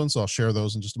on this one, so I'll share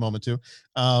those in just a moment too.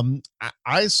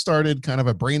 I started kind of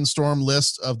a brainstorm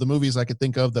list of the movies I could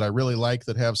think of that I really like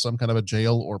that have some kind of a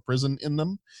jail or prison in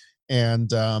them.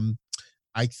 And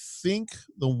I think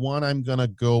the one I'm going to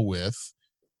go with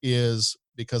is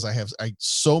because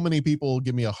so many people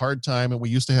give me a hard time. And we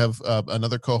used to have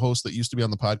another co-host that used to be on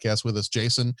the podcast with us,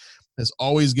 Jason, has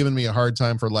always given me a hard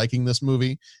time for liking this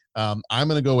movie. I'm going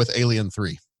to go with Alien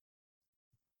 3.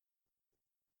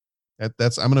 I'm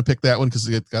going to pick that one because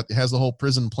it has the whole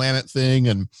prison planet thing.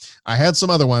 And I had some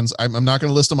other ones. I'm not going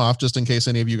to list them off just in case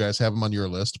any of you guys have them on your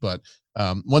list. But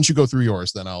once you go through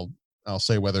yours, then I'll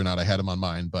say whether or not I had them on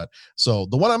mine. But so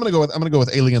the one I'm going to go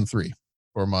with Alien 3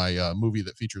 for my movie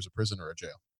that features a prison or a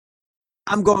jail.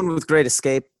 I'm going with Great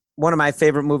Escape. One of my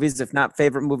favorite movies, if not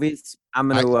favorite movies. I'm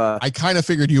going to. I kind of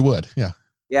figured you would. Yeah.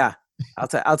 Yeah.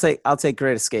 I'll take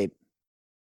Great Escape.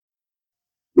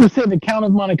 Let's say The Count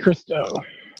of Monte Cristo.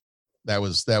 That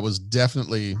was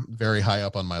definitely very high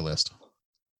up on my list.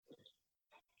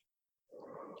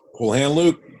 Cool Hand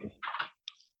Luke.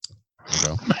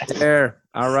 There you go. There.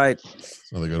 All right.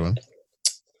 That's another good one.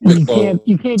 You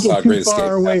can't get too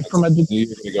far away from a. You're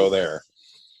going to go there.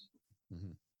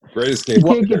 Great Escape. You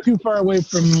can't get too far away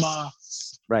from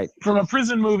right from a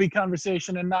prison movie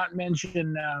conversation and not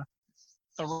mention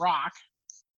The Rock.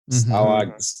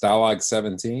 Stalag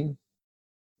 17.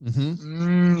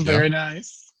 Very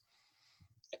nice.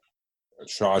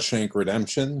 Shawshank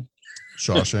Redemption.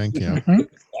 Shawshank, yeah.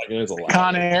 There's a lot.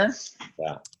 Con Air.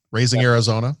 Yeah. Raising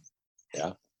Arizona.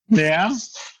 Yeah. Yeah.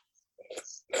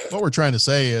 What we're trying to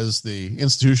say is the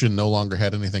institution no longer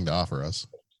had anything to offer us.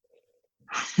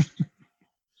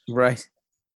 Right.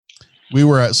 We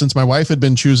were, since my wife had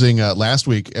been choosing last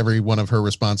week, every one of her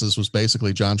responses was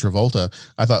basically John Travolta.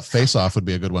 I thought Face Off would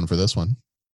be a good one for this one.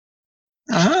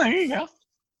 There you go.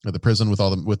 At the prison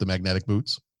with the magnetic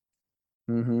boots.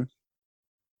 Mm-hmm.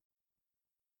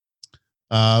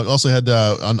 Also had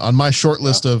on my short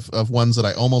list of ones that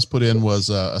I almost put in was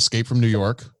Escape from New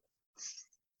York.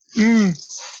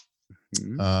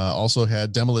 Also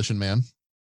had Demolition Man.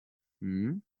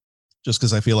 Just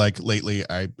because I feel like lately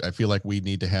I feel like we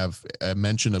need to have a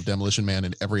mention of Demolition Man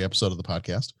in every episode of the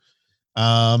podcast.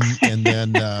 And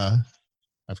then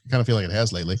I kind of feel like it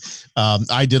has lately.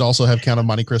 I did also have Count of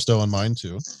Monte Cristo on mine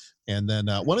too. And then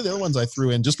one of the other ones I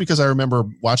threw in, just because I remember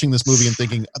watching this movie and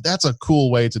thinking that's a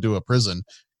cool way to do a prison,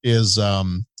 is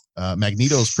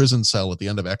Magneto's prison cell at the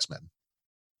end of X-Men.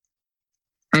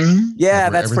 Yeah,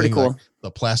 that's pretty cool. Like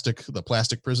the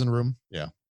plastic prison room. Yeah.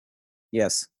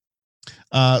 Yes.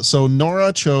 So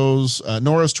Nora's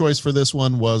choice for this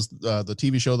one was the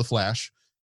TV show The Flash.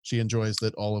 She enjoys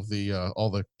that all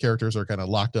the characters are kind of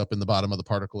locked up in the bottom of the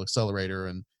particle accelerator,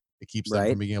 and it keeps them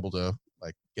from being able to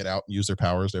like get out and use their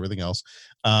powers and everything else.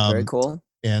 Very cool.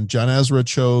 And John Ezra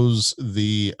chose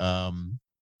the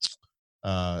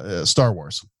Star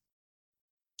Wars.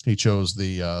 He chose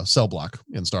the cell block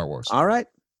in Star Wars. All right.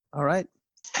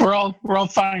 We're all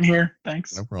fine here.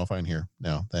 Thanks. We're all fine here.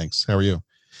 No, thanks. How are you?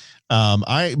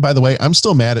 By the way, I'm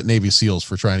still mad at Navy SEALs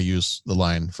for trying to use the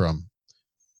line from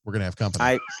 "We're gonna have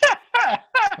company."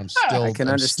 I'm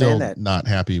still that. Not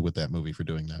happy with that movie for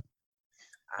doing that.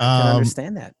 I can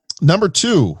understand that. Number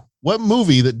 2, what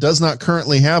movie that does not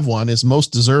currently have one is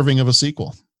most deserving of a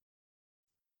sequel?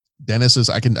 Dennis is.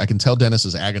 I can tell Dennis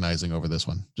is agonizing over this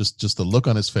one. Just the look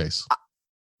on his face.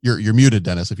 You're muted,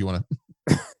 Dennis. If you want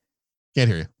to, can't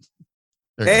hear you.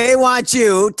 They want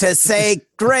you to say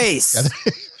grace.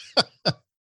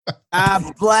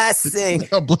 A blessing.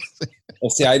 A blessing. Well,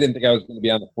 see, I didn't think I was going to be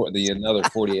on the another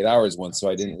 48 hours one, so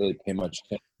I didn't really pay much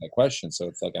attention to that question. So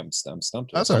it's like I'm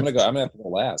stumped. That's so all right. I'm gonna have to go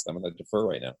last. I'm gonna defer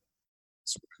right now.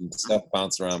 So stuff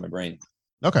bouncing around my brain.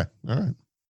 Okay, all right.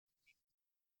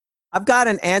 I've got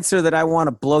an answer that I want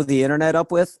to blow the internet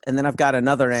up with, and then I've got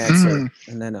another answer,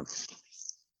 and then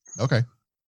okay.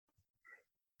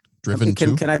 Driven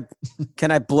 2.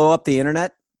 Can I blow up the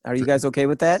internet? Are you guys okay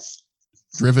with that?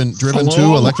 Driven 2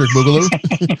 Electric Boogaloo.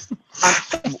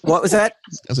 What was that?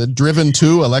 I said Driven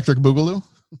 2 Electric Boogaloo.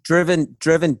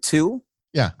 Driven 2.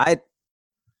 Yeah.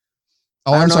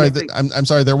 I'm sorry. I'm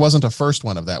sorry. There wasn't a first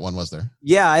one of that one, was there?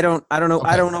 Yeah, I don't know. Okay.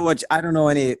 I don't know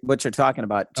what you're talking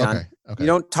about, John. Okay. You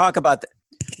don't talk about that.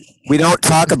 We don't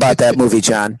talk about that movie,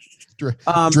 John.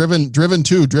 Driven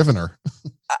 2 Drivener.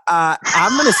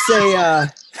 I'm gonna say.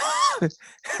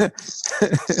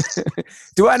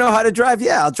 Do I know how to drive?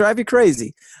 Yeah, I'll drive you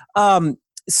crazy.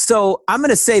 So I'm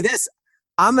gonna say this.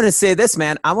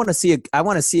 Man. I want to see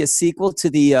a sequel to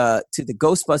the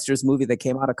Ghostbusters movie that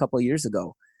came out a couple of years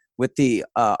ago with the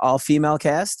all-female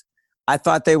cast. I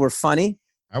thought they were funny.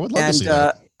 I would love to see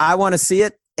that. I want to see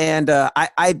it, and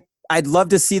I'd love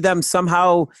to see them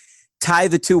somehow tie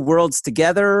the two worlds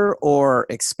together or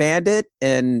expand it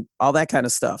and all that kind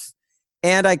of stuff.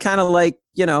 And I kind of like,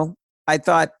 I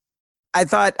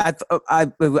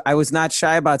was not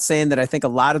shy about saying that I think a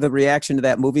lot of the reaction to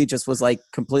that movie just was like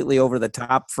completely over the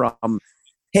top from,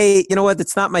 hey, you know what,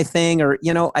 it's not my thing, or,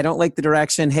 I don't like the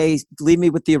direction. Hey, leave me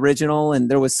with the original.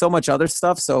 And there was so much other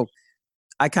stuff. So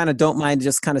I kind of don't mind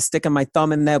just kind of sticking my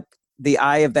thumb in the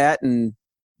eye of that and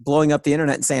blowing up the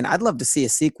internet and saying, I'd love to see a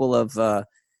sequel of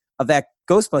that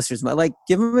Ghostbusters. Like,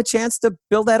 give them a chance to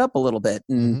build that up a little bit.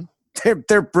 And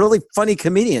they're really funny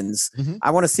comedians. I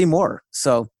want to see more.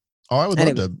 So, I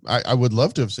would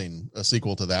love to have seen a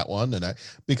sequel to that one,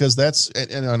 because that's,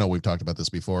 and I know we've talked about this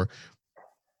before.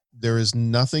 There is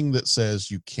nothing that says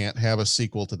you can't have a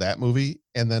sequel to that movie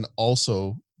and then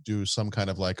also do some kind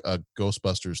of like a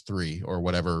Ghostbusters 3 or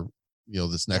whatever,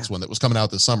 this next one that was coming out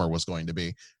this summer was going to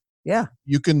be. Yeah,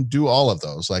 you can do all of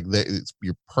those. Like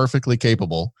you're perfectly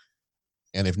capable,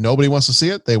 and if nobody wants to see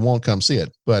it, they won't come see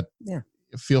it. But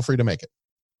feel free to make it.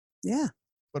 Yeah.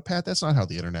 But Pat, that's not how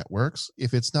the internet works.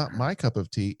 If it's not my cup of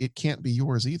tea, it can't be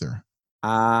yours either.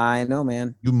 I know,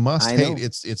 man. You must hate.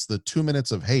 It's the 2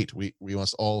 minutes of hate. We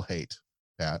must all hate,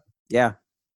 Pat. Yeah,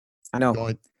 I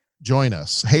know. Join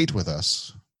us. Hate with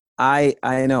us. I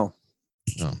know.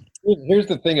 No. Here's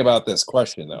the thing about this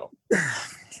question, though.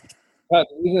 But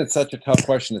the reason it's such a tough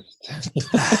question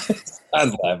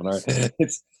I'm laughing.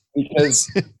 It's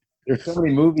because there's so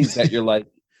many movies that you're like,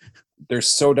 they're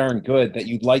so darn good that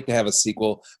you'd like to have a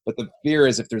sequel, but the fear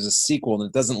is if there's a sequel and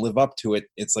it doesn't live up to it,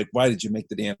 it's like, why did you make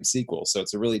the damn sequel? So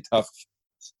it's a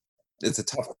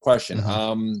tough question.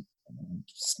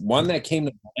 One that came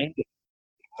to mind.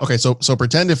 Okay, so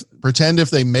pretend if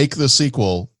they make the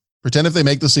sequel,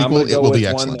 it will be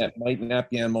excellent. One that might not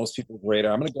be on most people's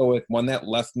radar. I'm going to go with one that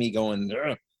left me going,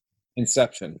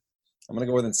 Inception. I'm going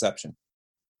to go with Inception.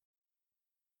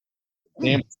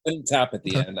 Damn, top at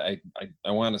the end. I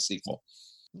want a sequel.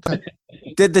 Okay.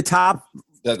 Did the top?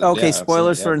 Okay,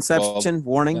 spoilers for Inception. Well,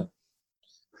 warning. Yeah.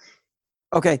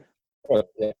 Okay.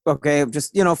 Yeah. Okay,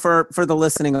 just for the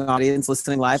listening audience,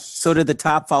 listening live. So did the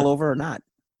top fall over or not?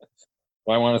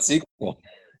 Do I want a sequel?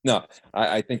 No,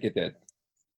 I think it did.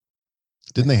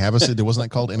 Didn't they have a? Wasn't that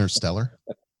called Interstellar?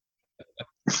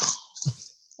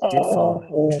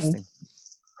 Interesting.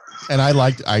 And I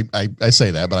liked. I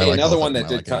say that, but I like another both one of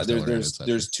them. that I like did. Interstellar and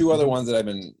There's Inception. two other ones that I've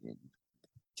been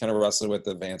kind of wrestling with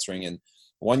of answering, and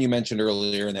one you mentioned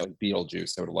earlier, and that was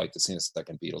Beetlejuice. I would have liked to see a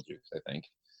second Beetlejuice. I think,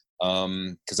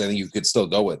 because I think you could still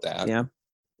go with that. Yeah.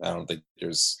 I don't think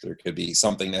there could be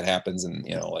something that happens, and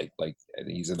like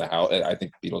he's in the house. I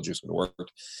think Beetlejuice would work.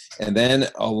 And then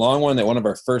a long one that one of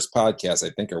our first podcasts,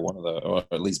 I think, or one of the, or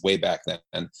at least way back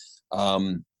then,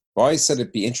 Roy said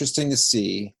it'd be interesting to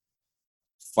see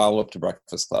follow up to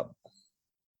Breakfast Club.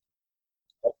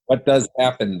 What does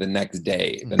happen the next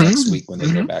day, the next week when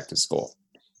they go back to school?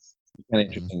 Kind of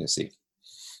interesting to see.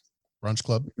 Brunch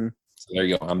Club. So there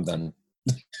you go. I'm done.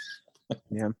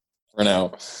 Yeah. For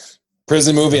now.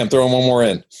 Prison movie, I'm throwing one more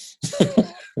in.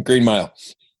 Green Mile.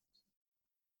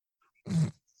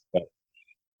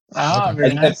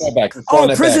 Very nice. Prison. I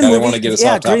movie. didn't want to get us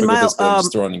off topic Green with this, Mile, but I'm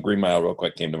just throwing in Green Mile real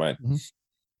quick, came to mind.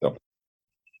 So.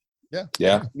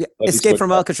 Yeah. Escape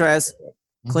from Alcatraz.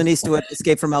 Clint Eastwood,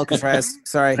 Escape from Alcatraz.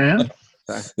 Sorry. Yeah.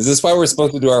 Is this why we're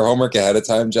supposed to do our homework ahead of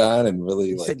time, John? And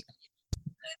really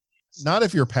Not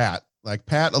if you're Pat. Like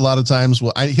Pat, a lot of times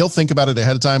he'll think about it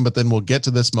ahead of time, but then we'll get to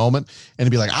this moment and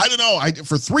he'll be like, I don't know.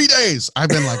 For 3 days I've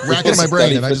been like racking my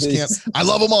brain and I just can't. I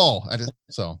love them all.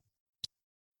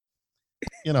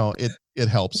 It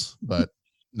helps, but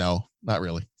no, not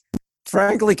really.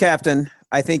 Frankly, Captain,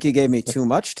 I think you gave me too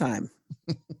much time.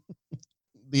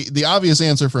 The obvious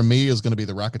answer for me is going to be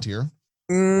The Rocketeer.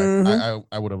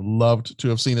 I would have loved to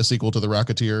have seen a sequel to The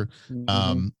Rocketeer.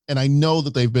 And I know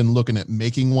that they've been looking at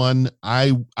making one.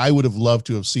 I would have loved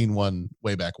to have seen one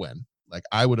way back when. Like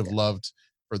I would have loved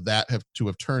for that to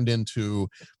have turned into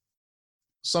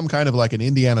some kind of like an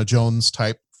Indiana Jones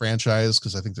type franchise,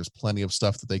 because I think there's plenty of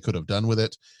stuff that they could have done with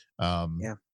it.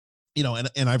 And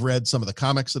I've read some of the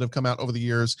comics that have come out over the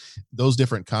years. Those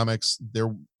different comics,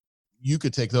 you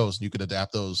could take those and you could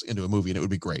adapt those into a movie and it would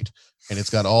be great. And it's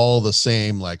got all the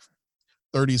same like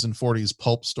 30s and 40s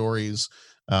pulp stories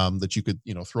that you could,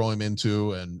 throw him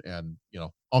into and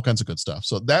all kinds of good stuff.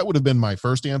 So that would have been my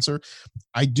first answer.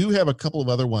 I do have a couple of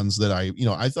other ones that I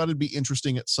thought it'd be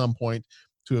interesting at some point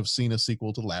to have seen a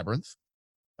sequel to Labyrinth.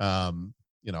 I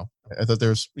thought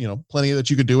there's, plenty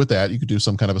that you could do with that. You could do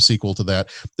some kind of a sequel to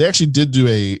that. They actually did do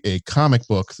a comic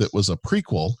book that was a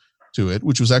prequel to it,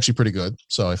 which was actually pretty good.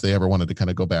 So if they ever wanted to kind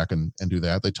of go back and do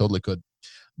that, they totally could.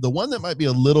 The one that might be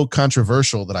a little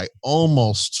controversial that I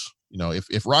almost,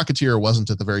 if Rocketeer wasn't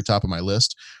at the very top of my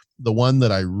list, the one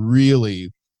that I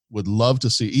really would love to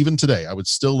see, even today, I would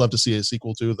still love to see a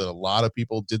sequel to that a lot of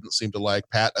people didn't seem to like.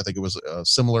 Pat, I think it was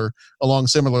along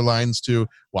similar lines to,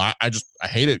 well, I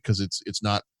hate it because it's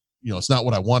not, it's not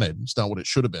what I wanted. It's not what it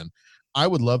should have been. I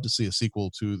would love to see a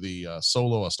sequel to the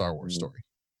Solo, a Star Wars story.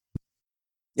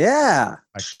 Yeah.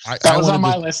 That was on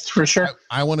my list for sure.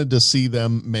 I wanted to see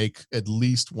them make at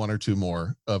least one or two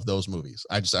more of those movies.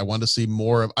 I wanted to see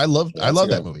more of, I love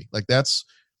that movie. Like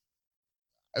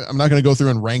I'm not going to go through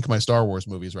and rank my Star Wars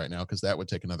movies right now because that would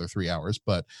take another 3 hours.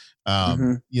 But,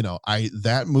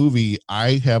 that movie,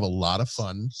 I have a lot of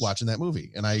fun watching that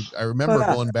movie. And I remember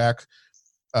going back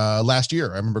last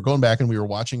year, I remember going back and we were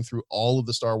watching through all of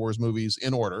the Star Wars movies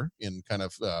in order, in kind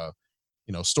of,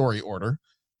 story order.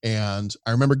 And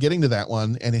I remember getting to that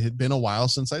one and it had been a while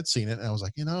since I'd seen it. And I was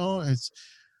like,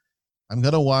 I'm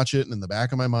going to watch it. And in the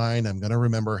back of my mind, I'm going to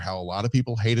remember how a lot of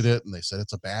people hated it. And they said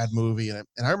it's a bad movie. And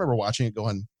I remember watching it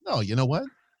going, no, you know what?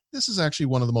 This is actually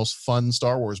one of the most fun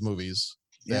Star Wars movies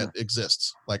that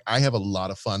exists. Like I have a lot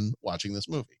of fun watching this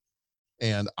movie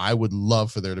and I would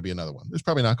love for there to be another one. There's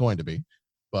probably not going to be,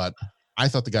 but I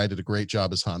thought the guy did a great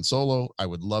job as Han Solo. I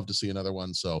would love to see another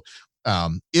one. So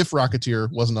if Rocketeer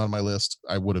wasn't on my list,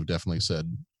 I would have definitely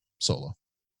said Solo.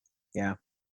 Yeah.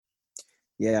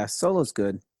 Yeah. Solo's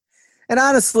good. And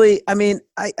honestly, I mean,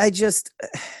 I just,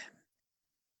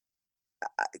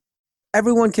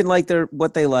 everyone can like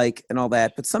what they like and all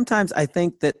that. But sometimes I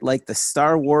think that like the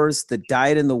Star Wars, the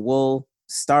dyed-in-the-wool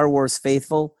Star Wars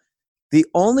faithful, the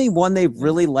only one they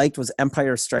really liked was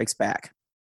Empire Strikes Back.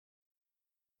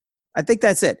 I think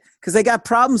that's it. Because they got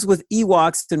problems with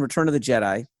Ewoks in Return of the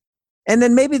Jedi. And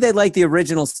then maybe they like the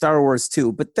original Star Wars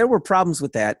too, but there were problems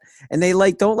with that. And they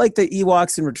don't like the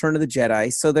Ewoks in Return of the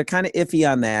Jedi, so they're kind of iffy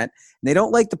on that. And they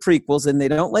don't like the prequels, and they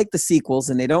don't like the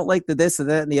sequels, and they don't like the this and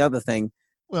that and the other thing.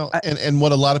 Well, and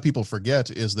what a lot of people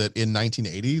forget is that in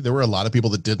 1980, there were a lot of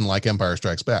people that didn't like Empire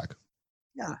Strikes Back.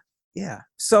 Yeah, yeah.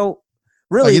 So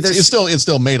really, like it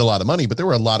still made a lot of money, but there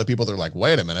were a lot of people that are like,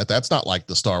 wait a minute, that's not like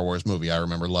the Star Wars movie I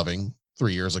remember loving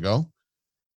 3 years ago.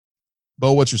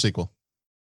 Bo, what's your sequel?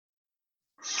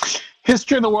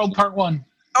 History of the World Part 1.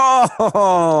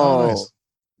 Oh,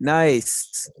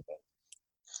 nice.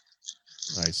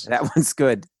 Nice. That one's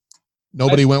good.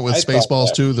 Nobody went with I thought Spaceballs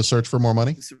that. 2, The Search for More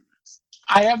Money?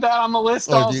 I have that on the list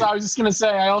Oh, also. I was just going to say,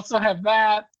 I also have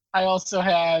that. I also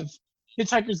have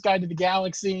Hitchhiker's Guide to the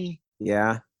Galaxy,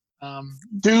 Yeah.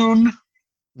 Dune,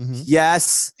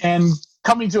 Yes. and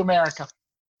Coming to America.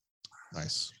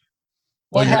 Nice.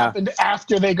 What Well, yeah. happened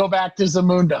after they go back to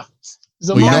Zamunda?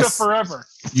 Well, Zamunda yes. forever.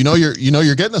 You know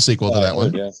you're getting a sequel to that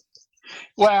one. Yeah.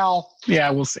 Well, yeah,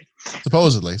 we'll see.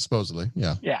 Supposedly,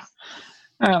 yeah. Yeah.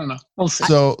 I don't know. We'll see.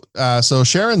 So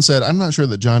Sharon said, I'm not sure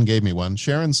that John gave me one.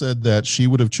 Sharon said that she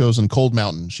would have chosen Cold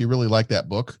Mountain. She really liked that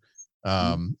book,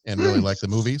 and really liked the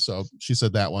movie. So she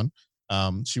said that one.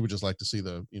 She would just like to see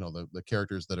the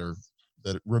characters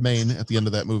that remain at the end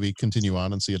of that movie continue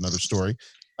on and see another story.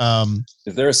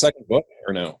 Is there a second book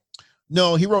or no?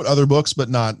 No, he wrote other books, but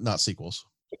not sequels.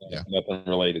 Yeah. Nothing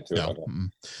related to it. Okay.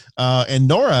 And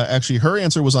Nora, actually, her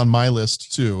answer was on my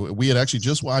list too. We had actually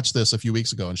just watched this a few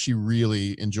weeks ago, and she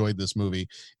really enjoyed this movie.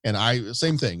 And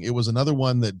same thing. It was another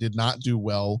one that did not do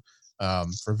well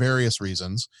for various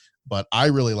reasons, but I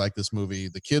really liked this movie.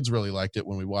 The kids really liked it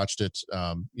when we watched it,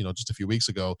 just a few weeks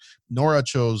ago. Nora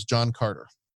chose John Carter.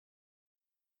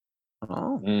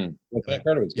 Oh, John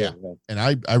Carter was good. Yeah.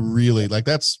 And I really like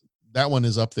that one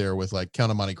is up there with like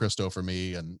Count of Monte Cristo for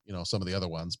me, and some of the other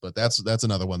ones, but that's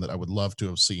another one that I would love to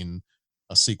have seen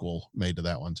a sequel made to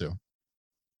that one too.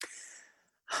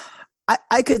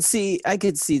 I could see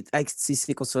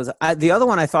sequels. So the other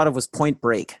one I thought of was Point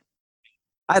Break.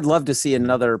 I'd love to see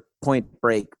another Point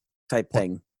Break type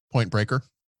thing. Point Breaker.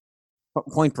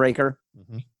 Point Breaker.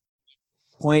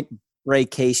 Point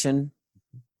Breakation.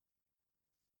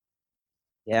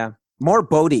 Yeah, more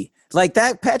Bodhi. Like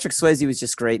that, Patrick Swayze was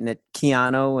just great in it.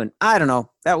 Keanu, and I don't know,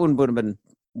 that one would have been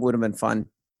fun.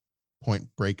 Point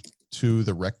Break 2,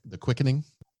 the Quickening.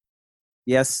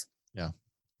 Yes. Yeah.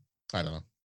 I don't know.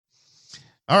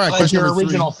 All right. Like Question your number 3.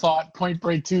 original thought, Point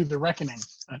Break 2, The Reckoning.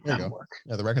 There you go. Work.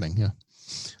 Yeah, The Reckoning. Yeah.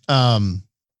 All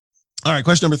right.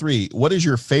 Question number 3. What is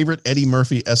your favorite Eddie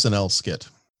Murphy SNL skit?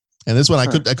 And this one I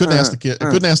couldn't ask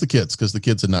the kids because the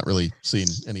kids had not really seen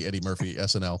any Eddie Murphy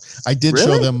SNL. I did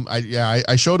show them.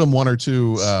 I showed them one or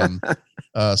two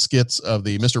skits of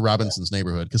the Mr. Robinson's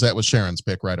Neighborhood because that was Sharon's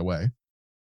pick right away.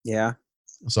 Yeah.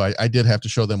 So I did have to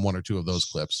show them one or two of those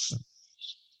clips.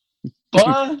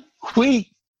 Buckwheat.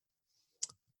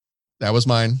 That was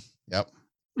mine. Yep.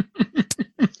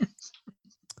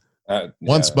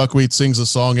 Once Buckwheat sings a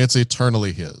song, it's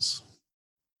eternally his.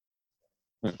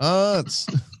 It's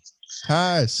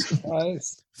nice.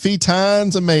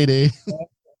 Fetines a matey.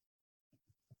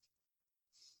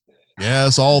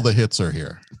 Yes, all the hits are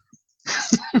here.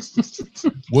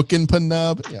 Wookin'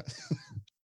 Panub. Yeah.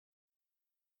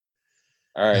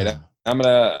 All right.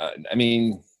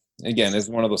 Again, it's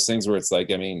one of those things where it's like,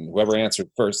 whoever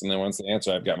answered first, and then once they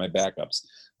answer, I've got my backups.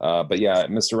 But yeah,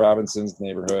 Mr. Robinson's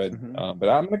Neighborhood. But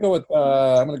I'm gonna go with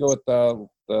the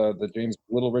James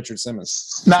Little Richard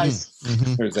Simmons. Nice.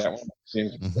 There's that one.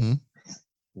 James,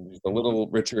 the Little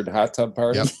Richard Hot Tub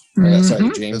Party. Yep.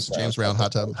 Sorry, James Brown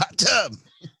Hot Tub. Hot Tub.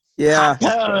 Yeah.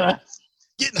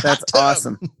 That's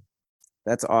awesome.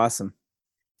 That's awesome.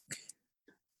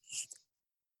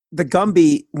 The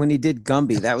Gumby, when he did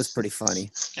Gumby, that was pretty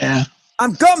funny. Yeah.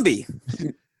 I'm Gumby.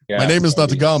 Yeah, my name is not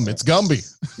the Gum, it's Gumby.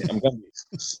 Yeah, I'm Gumby.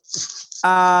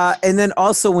 And then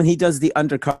also when he does the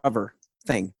undercover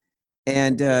thing.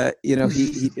 And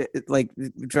he like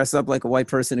dresses up like a white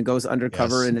person and goes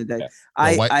undercover. Yes. And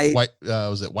Yeah.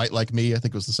 Was it White Like Me? I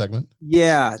think was the segment.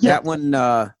 Yeah, that one.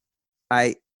 I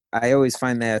always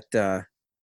find that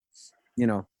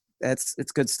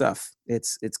it's good stuff.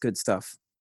 It's good stuff.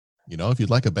 If you'd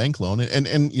like a bank loan,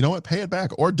 and you know what, pay it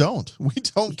back or don't. We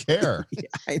don't care. Yeah,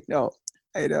 I know.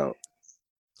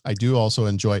 I do also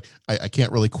enjoy. I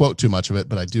can't really quote too much of it,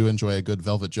 but I do enjoy a good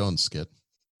Velvet Jones skit.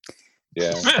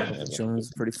 Yeah, Jones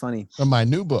is pretty funny. From my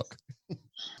new book,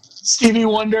 Stevie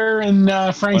Wonder and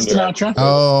Frank Sinatra.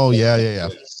 Oh yeah.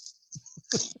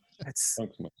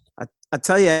 I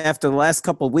tell you, after the last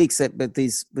couple of weeks, with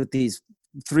these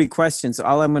 3 questions,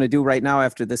 all I'm going to do right now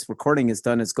after this recording is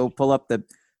done is go pull up the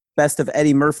best of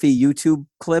Eddie Murphy YouTube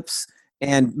clips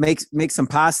and make some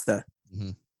pasta.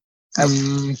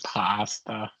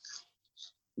 Pasta.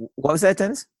 What was that,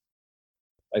 Dennis?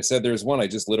 I said there's one. I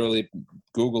just literally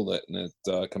Googled it, and it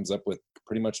comes up with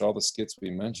pretty much all the skits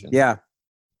we mentioned. Yeah.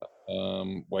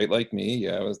 White Like Me.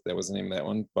 Yeah, that was the name of that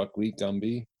one. Buckwheat,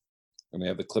 Gumby. And they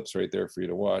have the clips right there for you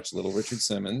to watch. Little Richard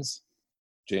Simmons,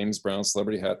 James Brown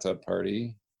Celebrity Hot Tub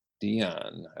Party,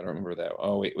 Dion. I don't remember that.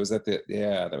 Oh wait, was that the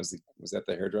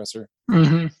hairdresser?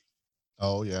 Mm-hmm.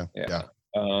 Oh yeah.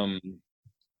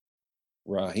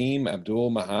 Raheem Abdul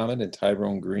Muhammad and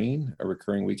Tyrone Green, a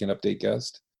recurring Weekend Update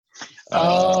guest.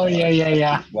 Oh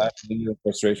yeah. Black Media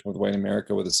Frustration with White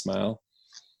America with a Smile.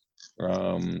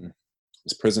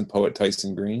 Is prison poet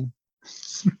Tyson Green.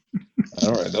 I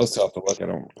don't know. Those two have to look. I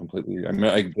don't completely. I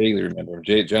vaguely remember.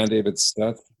 John David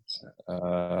Stuth.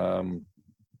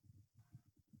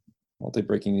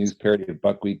 Multi-breaking news parody of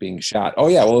Buckwheat being shot. Oh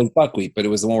yeah, well it was Buckwheat, but it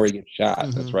was the one where he gets shot.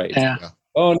 Mm-hmm. That's right. Yeah.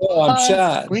 Oh no, I'm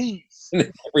shot.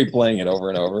 Replaying it over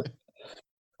and over.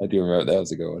 I do remember that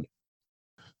was a good one.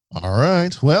 All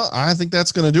right. Well, I think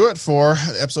that's going to do it for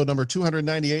episode number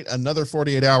 298, another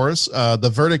 48 hours.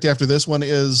 The verdict after this one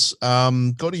is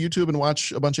go to YouTube and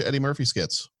watch a bunch of Eddie Murphy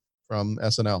skits from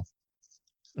SNL.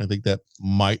 I think that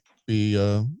might be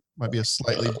a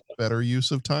slightly better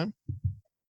use of time,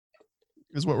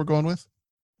 is what we're going with.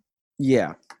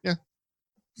 Yeah. Yeah.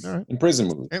 All right. And prison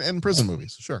movies. And prison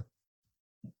movies, sure.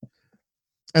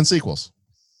 And sequels.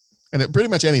 And pretty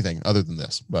much anything other than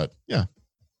this. But yeah.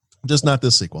 Just not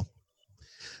this sequel.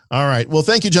 All right. Well,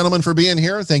 thank you, gentlemen, for being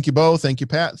here. Thank you, Bo. Thank you,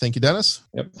 Pat. Thank you, Dennis.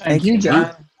 Yep. Thank you,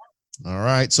 John. All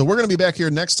right. So we're going to be back here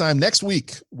next time. Next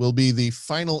week will be the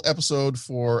final episode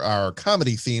for our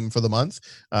comedy theme for the month,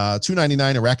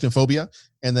 299 Arachnophobia.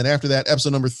 And then after that,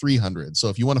 episode number 300. So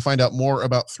if you want to find out more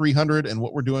about 300 and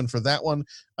what we're doing for that one,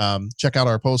 check out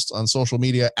our posts on social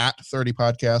media at 30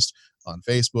 Podcast on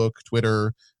Facebook,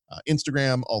 Twitter,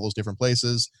 Instagram, all those different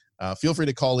places. Feel free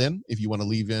to call in if you want to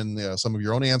leave in some of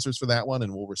your own answers for that one,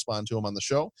 and we'll respond to them on the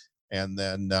show. And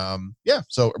then,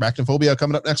 so Arachnophobia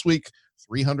coming up next week,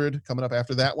 300 coming up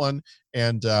after that one.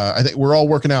 And I think we're all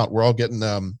working out. We're all getting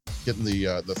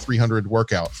the 300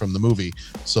 workout from the movie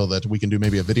so that we can do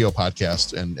maybe a video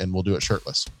podcast, and we'll do it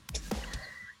shirtless.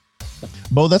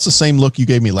 Bo, that's the same look you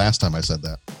gave me last time I said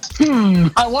that.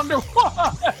 I wonder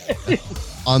why.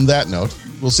 On that note,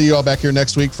 we'll see you all back here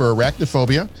next week for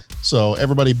Arachnophobia. So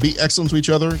everybody be excellent to each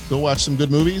other. Go watch some good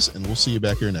movies, and we'll see you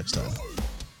back here next time.